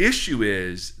 True. The issue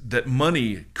is that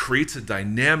money creates a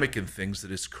dynamic in things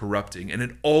that is corrupting, and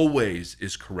it always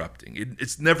is corrupting.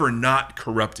 It's never not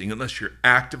corrupting unless you're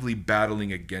actively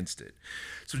battling against it.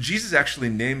 So Jesus actually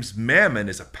names mammon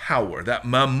as a power. That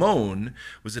mammon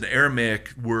was an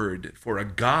Aramaic word for a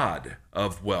god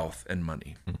of wealth and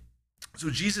money. So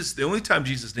the only time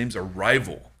Jesus names a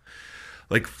rival,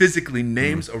 like physically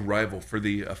names a rival for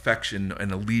the affection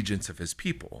and allegiance of his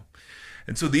people.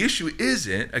 And so the issue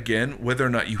isn't, again, whether or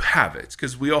not you have it,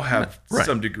 because we all have Right.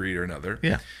 some degree or another.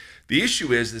 Yeah. The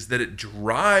issue is that it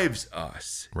drives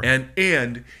us, Right.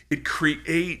 and it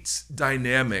creates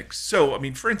dynamics. So, I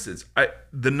mean, for instance,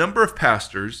 the number of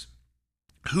pastors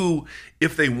who,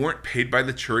 if they weren't paid by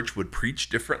the church, would preach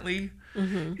differently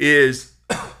is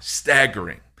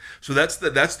staggering. So that's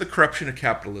the corruption of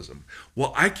capitalism.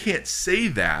 Well, I can't say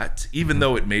that, even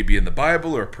though it may be in the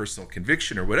Bible or a personal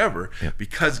conviction or whatever, Yep.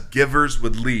 because givers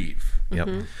would leave.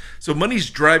 Yep. So money's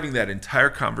driving that entire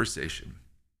conversation,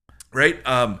 right?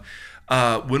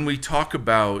 when we talk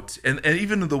about, and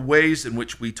even the ways in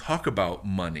which we talk about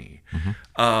money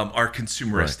are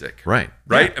consumeristic. Right.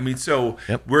 Right? I mean, so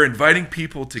Yep. we're inviting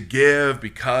people to give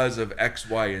because of X,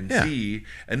 Y, and Z,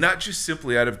 and not just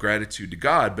simply out of gratitude to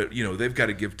God, but, they've got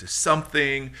to give to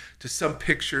something, to some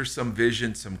picture, some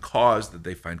vision, some cause that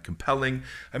they find compelling.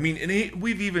 I mean, and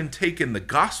we've even taken the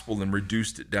gospel and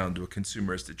reduced it down to a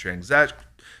consumeristic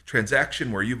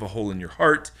transaction where you have a hole in your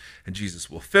heart and Jesus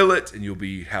will fill it and you'll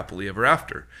be happily ever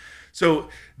after. So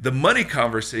the money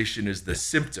conversation is the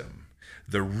symptom.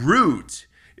 The root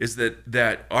is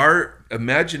that our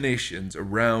imaginations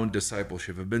around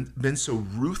discipleship have been so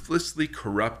ruthlessly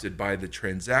corrupted by the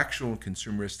transactional and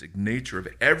consumeristic nature of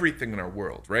everything in our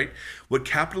world, right? What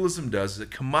capitalism does is it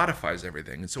commodifies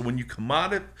everything. And so when you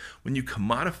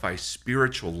commodify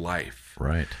spiritual life,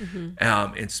 Right.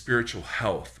 and spiritual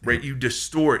health, right, you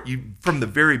distort, from the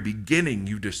very beginning,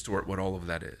 you distort what all of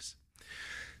that is.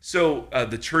 So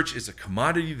the church is a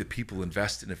commodity that people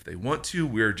invest in if they want to.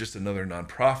 We're just another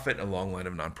nonprofit, a long line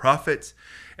of nonprofits.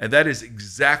 And that is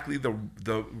exactly the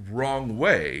wrong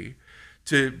way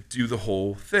to do the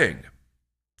whole thing.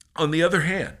 On the other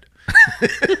hand,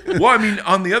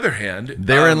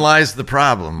 Therein lies the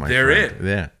problem, my therein. friend.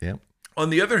 Yeah. Yep. On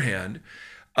the other hand,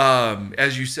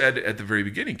 as you said at the very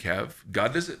beginning, Kev,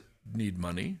 God doesn't need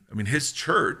money. I mean, his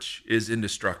church is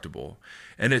indestructible.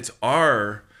 And it's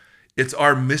our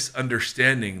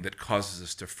misunderstanding that causes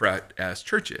us to fret as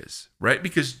churches, right?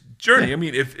 Because Journey, I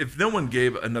mean, if no one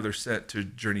gave another cent to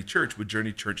Journey Church, would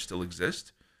Journey Church still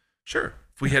exist? Sure.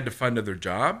 If we had to find other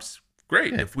jobs,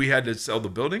 great. Yeah. If we had to sell the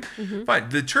building, fine.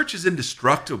 The church is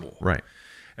indestructible. Right.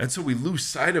 And so we lose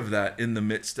sight of that in the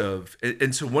midst of,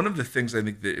 and so one of the things I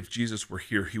think that if Jesus were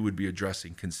here, he would be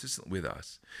addressing consistently with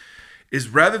us is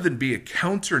rather than be a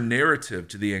counter narrative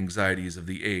to the anxieties of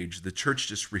the age, the church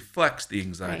just reflects the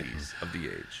anxieties of the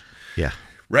age. Yeah.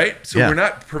 Right? So Yeah. we're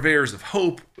not purveyors of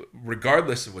hope,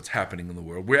 regardless of what's happening in the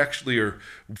world. We actually are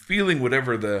feeling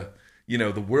whatever the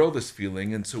world is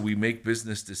feeling. And so we make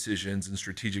business decisions and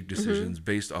strategic decisions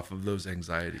based off of those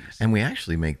anxieties. And we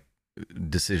actually make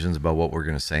decisions about what we're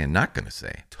going to say and not going to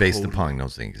say based upon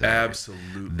those things.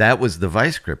 Absolutely. That was the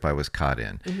vice grip I was caught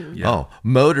in. Yeah. Oh,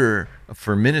 motor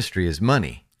for ministry is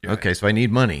money. Yeah. Okay, so I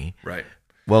need money. Right.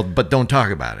 Well, but don't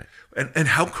talk about it. And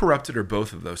how corrupted are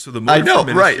both of those? So the I motive know, for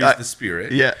ministry right. is the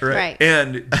spirit. Yeah, Right.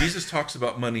 And Jesus talks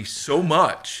about money so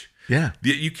much Yeah.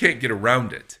 that you can't get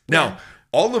around it. Now,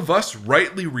 all of us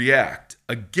rightly react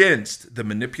against the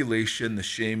manipulation, the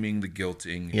shaming, the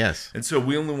guilting. Yes. And so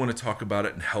we only want to talk about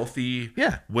it in healthy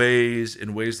Yeah. ways,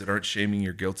 in ways that aren't shaming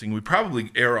or guilting. We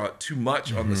probably err out too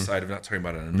much on the side of not talking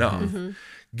about it enough,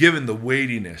 given the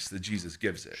weightiness that Jesus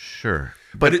gives it. Sure.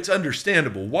 But it's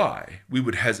understandable why we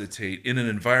would hesitate in an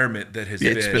environment that has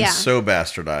It's been Yeah. so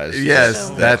bastardized. Yes,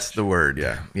 So that's the word.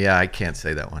 Yeah. Yeah, I can't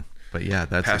say that one. But yeah,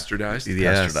 that's Pasteurized?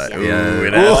 Yes. Bastardized. Yeah. Ooh,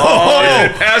 it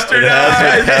has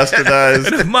Pasteurized. been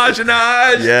bastardized.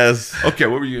 Homogenized. Yes. Okay,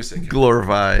 what were you going to say?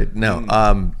 Glorified. No.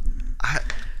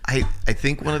 I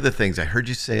think one of the things I heard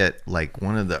you say it like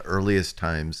one of the earliest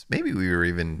times, maybe we were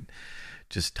even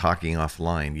just talking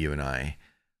offline, you and I,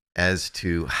 as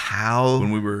to how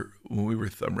When we were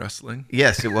thumb wrestling.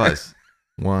 yes, it was.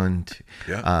 1, 2.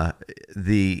 Yeah.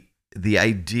 The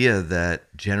idea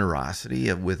that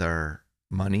generosity with our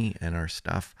money and our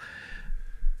stuff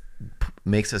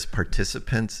makes us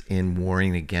participants in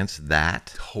warring against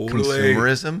that Totally.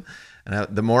 consumerism.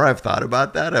 And the more I've thought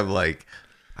about that, I'm like,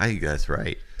 I think that's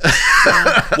right.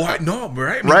 Why? No,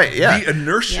 right? I mean, Right, yeah. The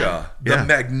inertia, Yeah. the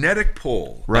magnetic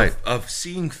pull Right. of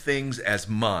seeing things as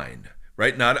mine.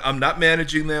 Right? I'm not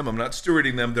managing them. I'm not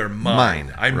stewarding them. They're mine.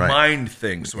 Mine, I right. mind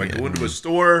things. So I go into a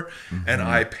store and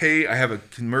I pay. I have a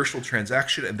commercial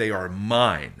transaction and they are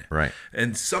mine. Right.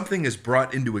 And something is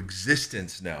brought into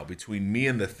existence now between me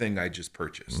and the thing I just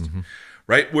purchased.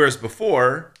 Right? Whereas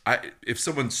before, if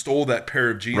someone stole that pair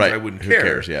of jeans, Right. I wouldn't Who care.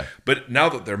 cares? Yeah. But now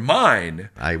that they're mine,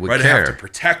 I would right, I have care. to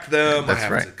protect them. That's I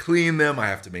have right. to clean them. I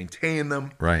have to maintain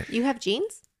them. Right. You have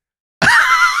jeans?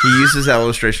 He uses that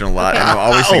illustration a lot, and I'm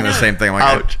always thinking the same thing. I'm like,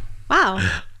 Ouch.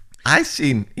 Wow. I've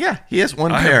seen, he has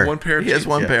one I have pair. one pair of He has jeans.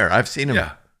 one Yeah. pair. I've seen him.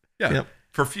 Yeah. Yeah. Yep.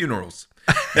 For funerals.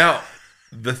 Now,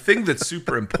 the thing that's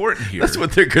super important here. That's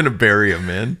what they're going to bury him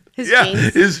in. His Yeah.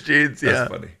 jeans. His jeans, That's yeah.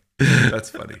 funny.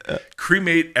 That's funny.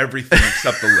 Cremate everything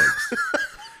except the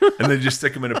legs, and then just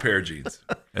stick them in a pair of jeans,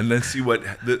 and then see what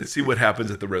happens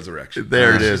at the resurrection.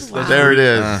 There it is. Wow. There it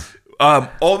is.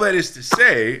 All that is to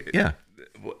say, Yeah.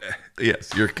 Yes.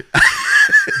 You're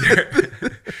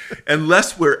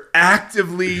unless we're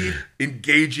actively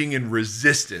engaging in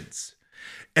resistance,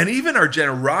 and even our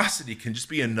generosity can just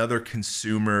be another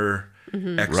consumer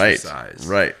exercise.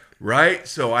 right. Right?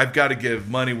 So I've got to give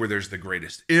money where there's the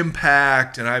greatest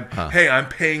impact. And I'm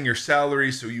paying your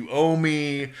salary, so you owe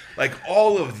me. Like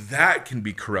all of that can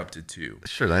be corrupted too.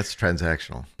 Sure, that's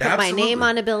transactional. Put my name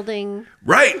on a building.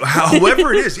 Right.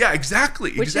 However it is. Yeah,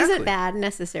 exactly. Which isn't bad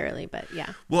necessarily, but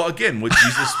yeah. Well, again, what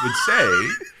Jesus would say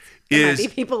is There might be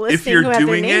people if listening you're who have their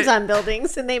doing names it, on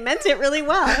buildings and they meant it really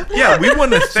well. yeah, we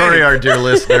want to thank. Sorry, our dear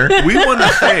listener. We want to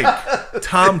thank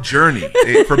Tom Journey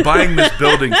for buying this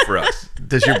building for us.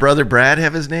 Does your brother Brad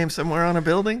have his name somewhere on a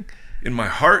building? In my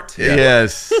heart,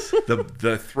 Yes.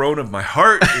 the throne of my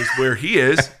heart is where he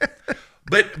is.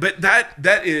 But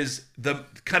that is the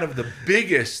kind of the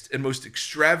biggest and most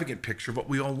extravagant picture of what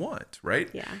we all want, right?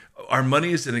 Yeah. Our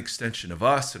money is an extension of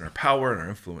us and our power and our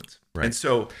influence. Right. And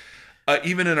so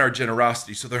even in our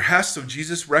generosity, so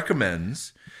Jesus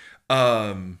recommends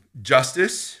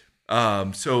justice.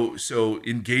 So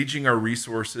engaging our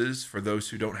resources for those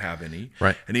who don't have any.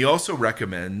 Right. And he also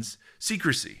recommends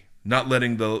secrecy, not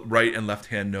letting the right and left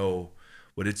hand know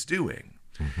what it's doing.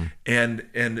 Mm-hmm.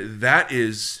 And that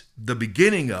is the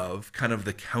beginning of kind of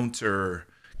the counter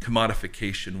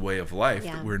commodification way of life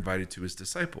that we're invited to as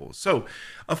disciples. So,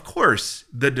 of course,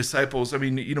 the disciples, I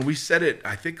mean, we said it,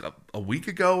 I think, a week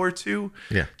ago or two.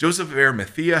 Yeah. Joseph of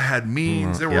Arimathea had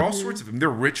means. There were all sorts of them. There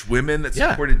were rich women that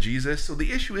Yeah. supported Jesus. So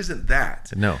the issue isn't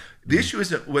that. No. The issue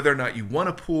isn't whether or not you want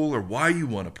a pool or why you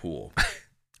want a pool.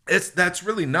 That's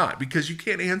really not, because you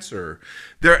can't answer.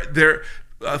 There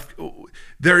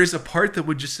is a part that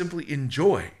would just simply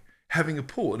enjoy having a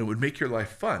pool, and it would make your life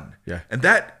fun. Yeah. And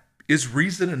that is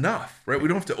reason enough, right? We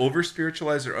don't have to over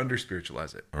spiritualize or under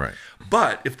spiritualize it. Right.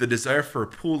 But if the desire for a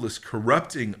pool is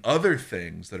corrupting other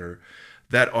things that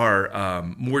are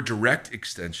more direct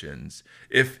extensions,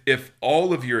 if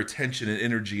all of your attention and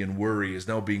energy and worry is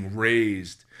now being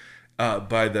raised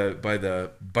by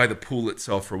the pool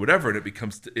itself or whatever, and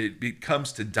it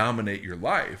becomes to dominate your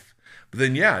life,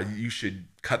 then you should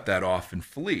cut that off and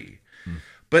flee.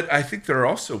 But I think there are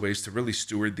also ways to really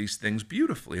steward these things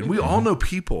beautifully. And we all know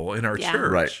people in our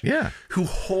church Right. Yeah. who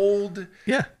hold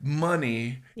Yeah.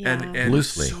 money Yeah. and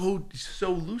Loosely. so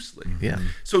loosely. Yeah.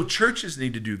 So churches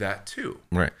need to do that too.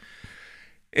 Right.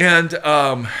 And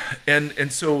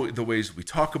so the ways we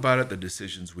talk about it, the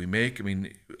decisions we make. I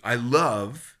mean, I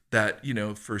love that,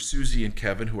 for Susie and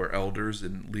Kevin, who are elders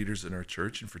and leaders in our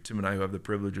church, and for Tim and I, who have the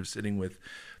privilege of sitting with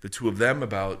the two of them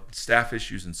about staff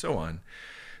issues and so on,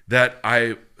 that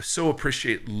I so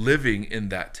appreciate living in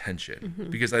that tension,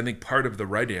 because I think part of the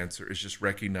right answer is just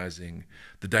recognizing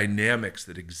the dynamics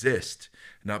that exist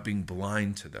and not being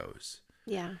blind to those.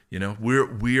 Yeah.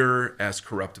 We're as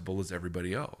corruptible as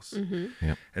everybody else.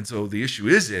 Yep. And so the issue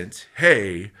isn't,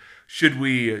 hey, should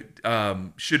we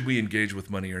engage with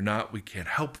money or not? We can't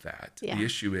help that. Yeah. The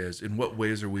issue is, in what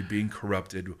ways are we being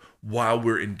corrupted while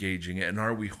we're engaging it, and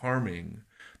are we harming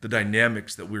the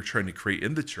dynamics that we're trying to create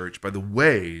in the church by the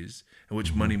ways in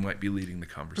which money might be leading the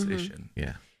conversation?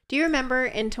 Yeah. Do you remember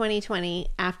in 2020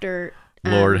 after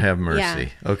Lord have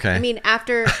mercy. Yeah. Okay. I mean,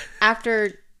 after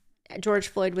George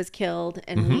Floyd was killed,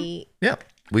 and we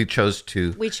chose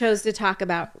to. we chose to talk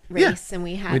about race, and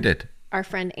we did. Our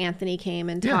friend Anthony came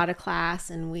and taught a class,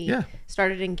 and we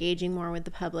started engaging more with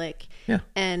the public. Yeah.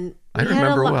 And I we had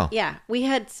remember well. Yeah, we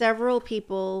had several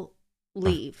people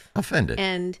leave Offended.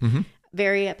 and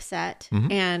very upset,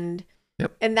 and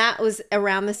and that was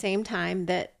around the same time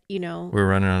that we were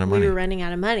running out of money. We were running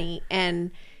out of money,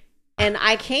 and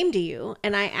I came to you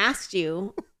and I asked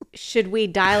you, should we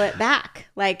dial it back?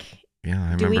 Like, I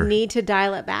remember. do we need to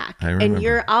dial it back? I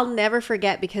remember. And I'll never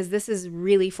forget, because this is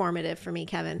really formative for me,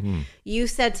 Kevin. You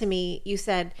said to me,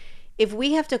 if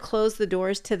we have to close the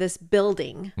doors to this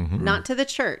building, not to the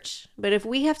church, but if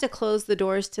we have to close the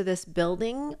doors to this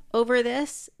building over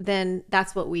this, then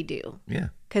that's what we do. Yeah.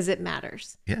 Because it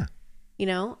matters. Yeah.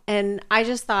 And I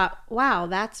just thought, wow,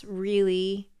 that's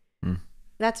really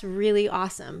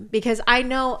awesome, because I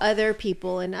know other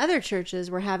people in other churches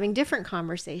were having different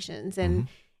conversations, and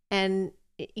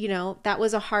that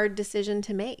was a hard decision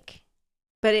to make,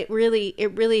 but it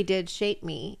really did shape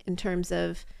me in terms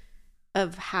of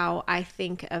how I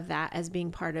think of that as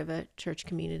being part of a church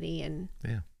community, and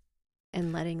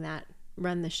letting that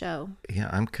run the show.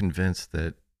 Yeah. I'm convinced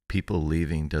that people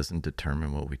leaving doesn't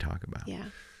determine what we talk about. Yeah.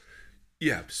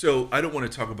 Yeah, so I don't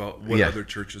want to talk about what other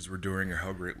churches were doing or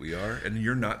how great we are, and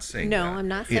you're not saying that. No, I'm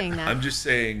not saying that. I'm just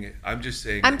saying. I'm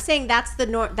saying that's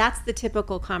the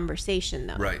typical conversation,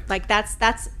 though. Right. Like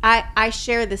I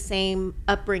share the same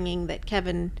upbringing that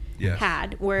Kevin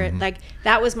had, where like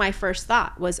that was my first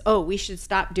thought was, we should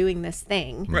stop doing this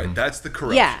thing. Right. That's the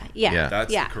corruption. Yeah.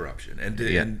 That's the corruption, and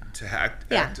to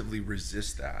actively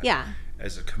resist that. Yeah.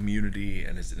 as a community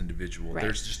and as an individual. Right.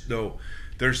 There's just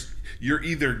you're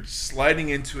either sliding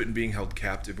into it and being held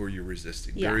captive, or you're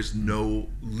resisting. Yeah. There is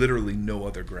literally no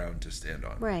other ground to stand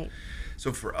on. Right.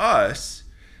 So for us,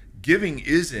 giving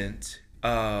isn't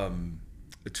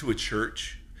to a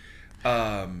church.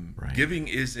 Giving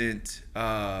isn't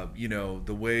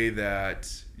the way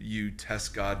that you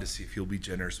test God to see if he'll be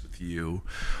generous with you,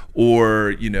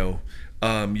 or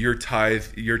your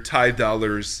tithe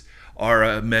dollars are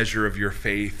a measure of your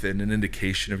faith and an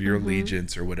indication of your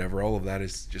allegiance or whatever. All of that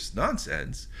is just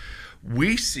nonsense.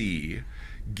 We see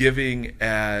giving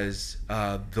as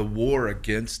the war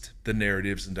against the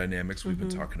narratives and dynamics we've been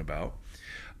talking about.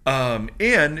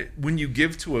 And when you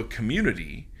give to a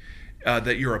community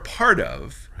that you're a part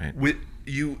of, Right.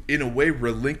 You in a way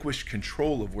relinquish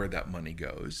control of where that money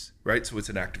goes, right? So it's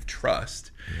an act of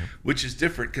trust, which is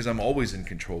different because I'm always in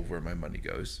control of where my money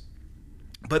goes.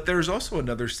 But there's also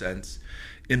another sense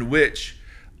in which,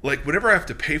 like, whenever I have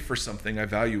to pay for something, I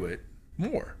value it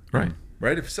more. Right.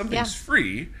 Right? If something's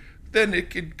free, then it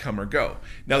could come or go.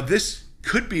 Now, this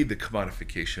could be the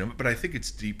commodification of it, but I think it's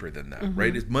deeper than that,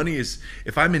 right?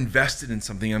 If I'm invested in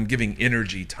something, I'm giving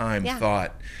energy, time,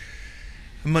 thought.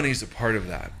 Money is a part of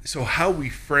that. So how we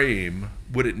frame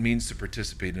what it means to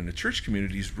participate in a church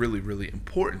community is really, really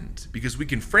important, because we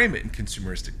can frame it in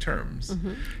consumeristic terms.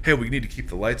 Hey, we need to keep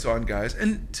the lights on, guys.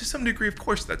 And to some degree, of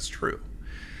course, that's true.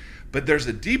 But there's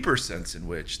a deeper sense in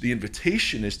which the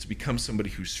invitation is to become somebody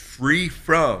who's free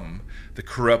from the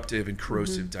corruptive and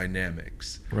corrosive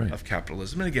dynamics of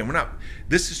capitalism. And again,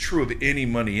 this is true of any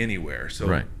money anywhere.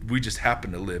 So we just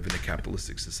happen to live in a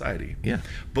capitalistic society. Yeah.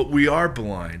 But we are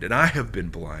blind, and I have been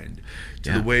blind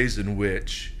to the ways in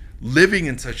which living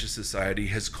in such a society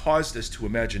has caused us to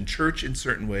imagine church in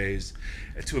certain ways,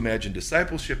 to imagine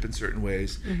discipleship in certain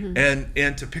ways,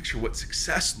 and to picture what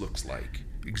success looks like.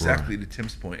 Exactly, to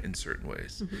Tim's point, in certain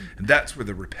ways. And that's where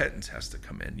the repentance has to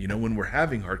come in. When we're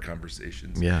having hard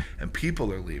conversations and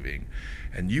people are leaving,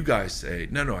 and you guys say,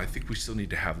 no, I think we still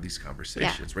need to have these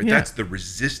conversations, right? Yeah. That's the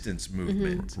resistance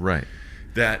movement. Right.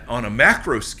 That on a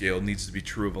macro scale needs to be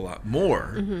true of a lot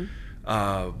more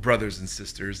brothers and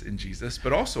sisters in Jesus,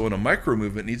 but also in a micro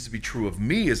movement needs to be true of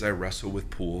me as I wrestle with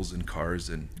pools and cars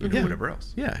and whatever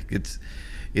else. Yeah.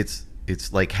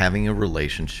 It's like having a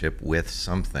relationship with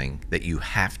something that you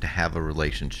have to have a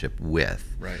relationship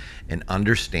with, and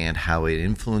understand how it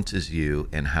influences you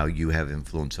and how you have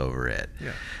influence over it.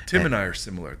 Yeah, Tim and I are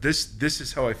similar. This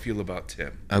is how I feel about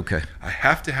Tim. Okay. I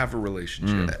have to have a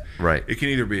relationship. Right. It can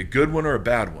either be a good one or a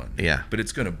bad one. Yeah. But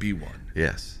it's going to be one.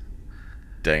 Yes.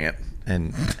 Dang it.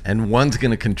 And one's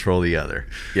going to control the other.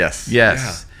 Yes.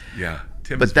 Yes. Yeah.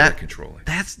 Tim But is very controlling.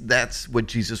 that's what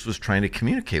Jesus was trying to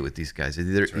communicate with these guys.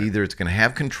 Either it's going to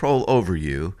have control over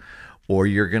you, or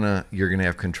you're gonna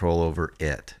have control over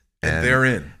it. And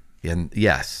therein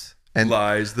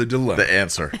lies the dilemma. The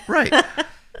answer. Right.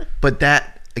 But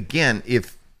that, again,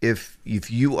 if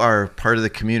you are part of the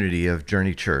community of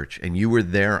Journey Church and you were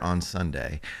there on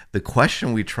Sunday, the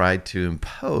question we tried to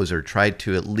impose, or tried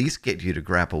to at least get you to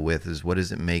grapple with, is what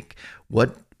does it make?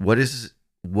 What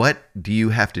do you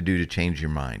have to do to change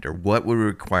your mind? Or what would it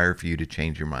require for you to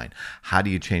change your mind? How do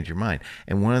you change your mind?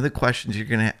 And one of the questions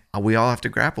we all have to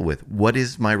grapple with: what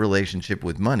is my relationship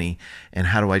with money, and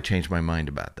how do I change my mind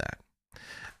about that?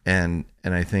 And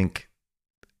I think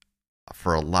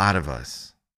for a lot of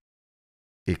us,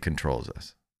 it controls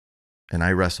us. And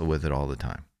I wrestle with it all the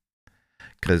time.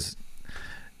 Because,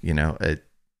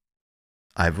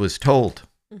 I was told,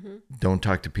 don't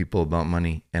talk to people about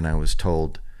money. And I was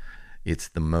told, it's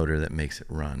the motor that makes it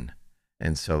run.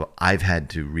 And so I've had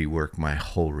to rework my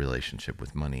whole relationship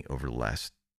with money over the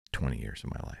last 20 years of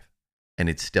my life. And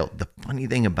it's still, the funny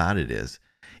thing about it is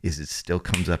it still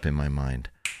comes up in my mind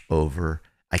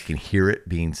I can hear it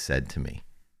being said to me.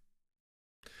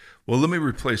 Well, let me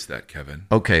replace that, Kevin.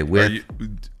 Okay,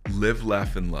 live,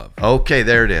 laugh, and love. Okay,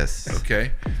 there it is.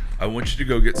 Okay. I want you to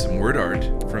go get some word art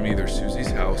from either Susie's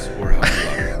house or Hot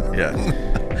Love. Yeah.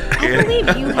 I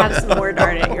believe you have some word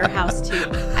art at your house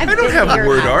too. I don't have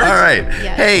word art. All right.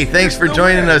 Yes. Hey, thanks for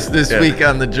joining us this week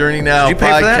on the Journey Now Did you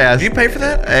pay for that? podcast. Did you pay for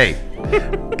that?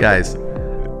 Hey, guys,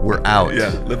 we're out. Yeah,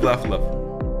 live, laugh, love.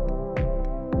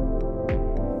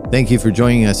 Thank you for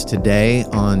joining us today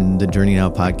on the Journey Now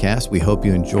podcast. We hope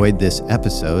you enjoyed this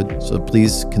episode. So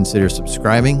please consider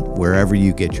subscribing wherever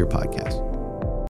you get your podcast.